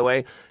enemies and, by the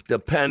way,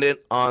 dependent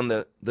on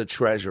the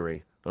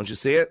treasury. Don't you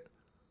see it?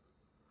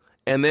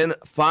 And then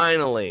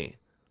finally,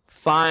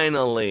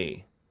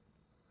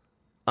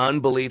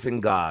 unbelief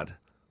in God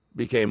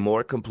became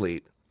more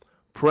complete.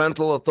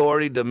 Parental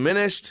authority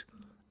diminished.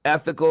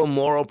 Ethical,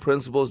 moral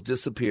principles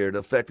disappeared,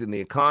 affecting the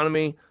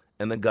economy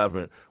and the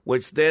government,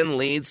 which then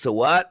leads to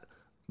what?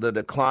 The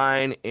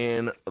decline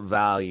in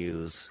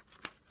values.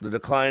 The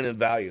decline in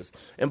values.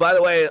 And by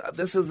the way,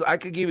 I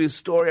could give you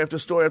story after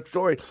story after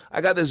story. I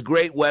got this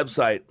great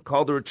website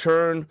called The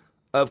Return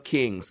of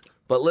Kings.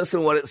 But listen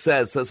to what it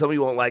says. So some of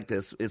you won't like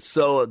this. It's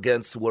so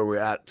against where we're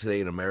at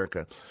today in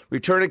America.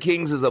 Return of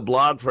Kings is a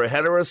blog for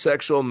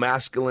heterosexual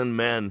masculine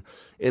men.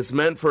 It's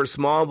meant for a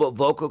small but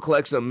vocal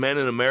collection of men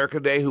in America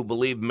today who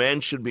believe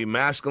men should be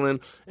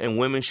masculine and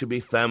women should be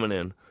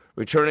feminine.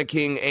 Return of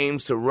King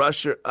aims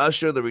to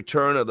usher the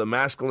return of the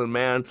masculine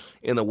man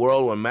in the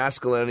world where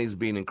masculinity is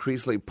being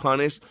increasingly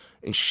punished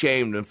and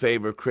shamed in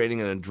favor of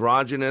creating an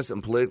androgynous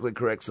and politically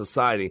correct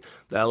society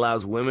that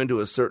allows women to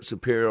assert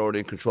superiority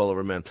and control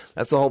over men.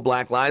 That's the whole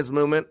Black Lives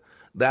Movement.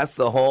 That's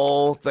the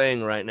whole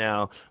thing right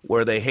now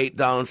where they hate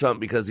Donald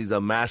Trump because he's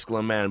a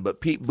masculine man.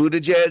 But Pete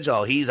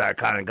Buttigieg, he's our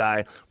kind of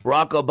guy.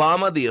 Barack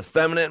Obama, the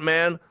effeminate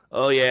man,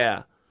 oh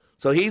yeah.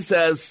 So he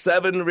says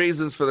 7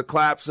 reasons for the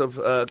collapse of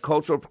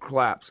cultural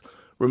collapse.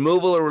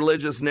 Removal of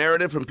religious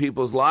narrative from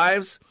people's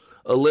lives.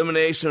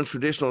 Elimination of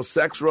traditional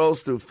sex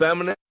roles through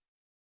feminism.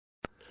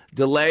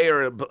 Delay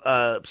or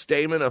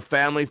abstainment of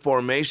family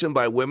formation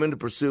by women to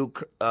pursue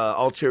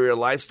ulterior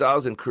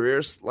lifestyles and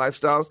career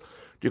lifestyles.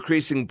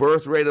 Decreasing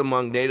birth rate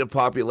among Native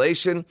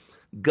population.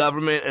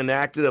 Government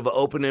enacted of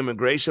open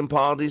immigration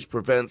policies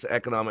prevents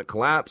economic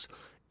collapse.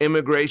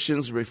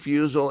 Immigrants'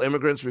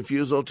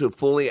 refusal to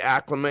fully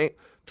acclimate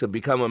to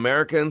become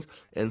Americans,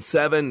 and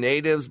 7,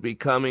 natives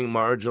becoming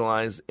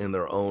marginalized in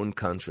their own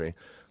country.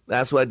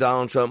 That's why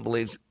Donald Trump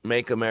believes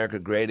make America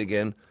great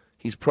again.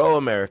 He's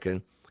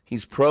pro-American,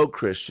 he's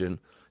pro-Christian,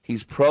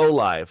 he's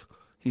pro-life,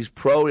 he's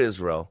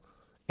pro-Israel,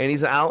 and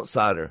he's an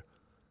outsider.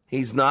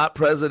 He's not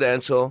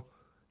presidential.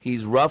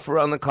 He's rougher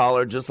on the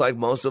collar, just like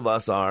most of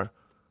us are.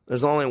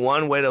 There's only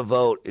one way to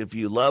vote if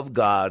you love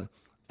God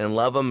and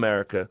love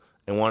America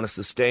and want to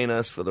sustain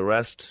us for the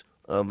rest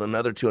of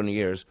another 200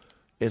 years,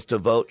 is to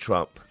vote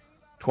Trump.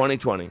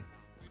 2020.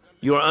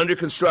 You are under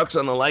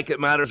construction on the Like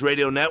It Matters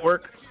radio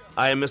network.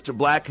 I am Mr.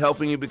 Black,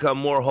 helping you become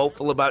more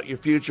hopeful about your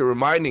future,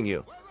 reminding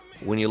you,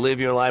 when you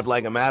live your life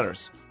like it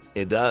matters,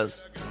 it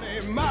does.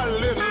 My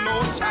little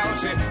old child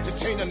said to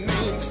change the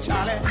name to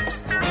Charlie.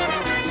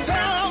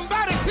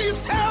 Somebody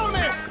please tell me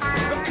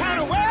what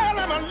kind of world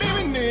am I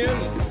living in?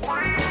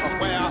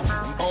 Where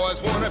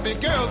boys want to be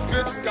girls,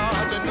 good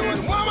God, to know a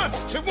woman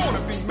should want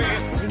to be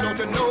man. Don't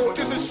you know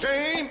it's a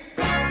shame?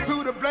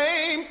 Who to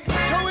blame?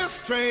 So it's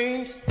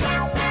strange.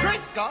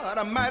 Great God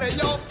Almighty,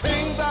 your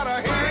things out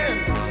of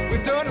hand. We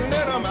done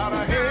let them out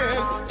of hand.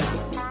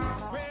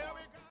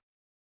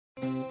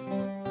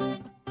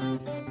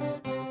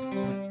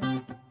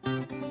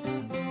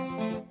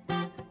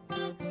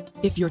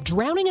 If you're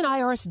drowning in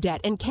IRS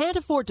debt and can't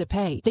afford to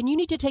pay, then you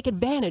need to take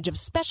advantage of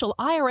special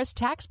IRS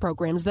tax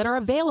programs that are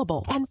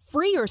available and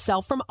free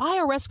yourself from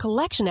IRS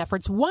collection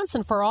efforts once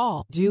and for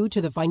all. Due to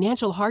the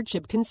financial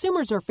hardship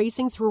consumers are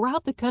facing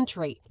throughout the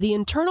country, the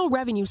Internal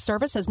Revenue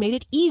Service has made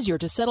it easier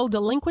to settle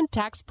delinquent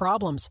tax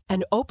problems.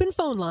 An open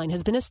phone line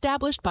has been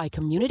established by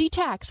Community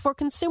Tax for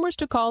consumers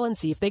to call and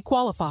see if they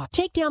qualify.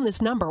 Take down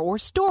this number or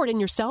store it in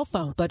your cell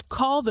phone, but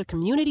call the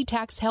Community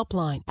Tax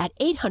Helpline at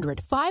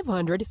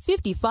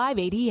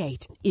 800-500-5588.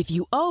 5588. If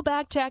you owe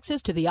back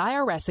taxes to the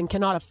IRS and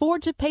cannot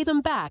afford to pay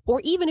them back,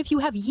 or even if you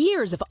have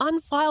years of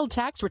unfiled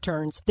tax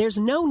returns, there's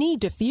no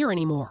need to fear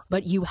anymore.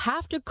 But you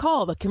have to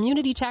call the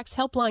Community Tax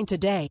Helpline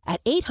today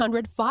at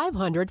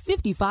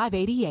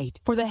 800-500-5588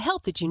 for the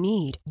help that you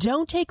need.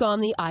 Don't take on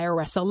the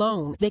IRS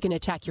alone. They can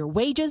attack your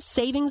wages,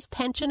 savings,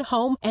 pension,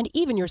 home, and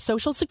even your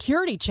Social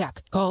Security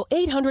check. Call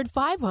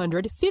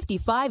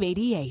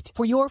 800-500-5588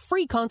 for your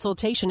free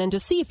consultation and to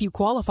see if you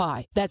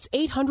qualify. That's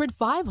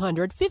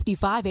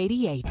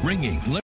 800-500-5588. Ringing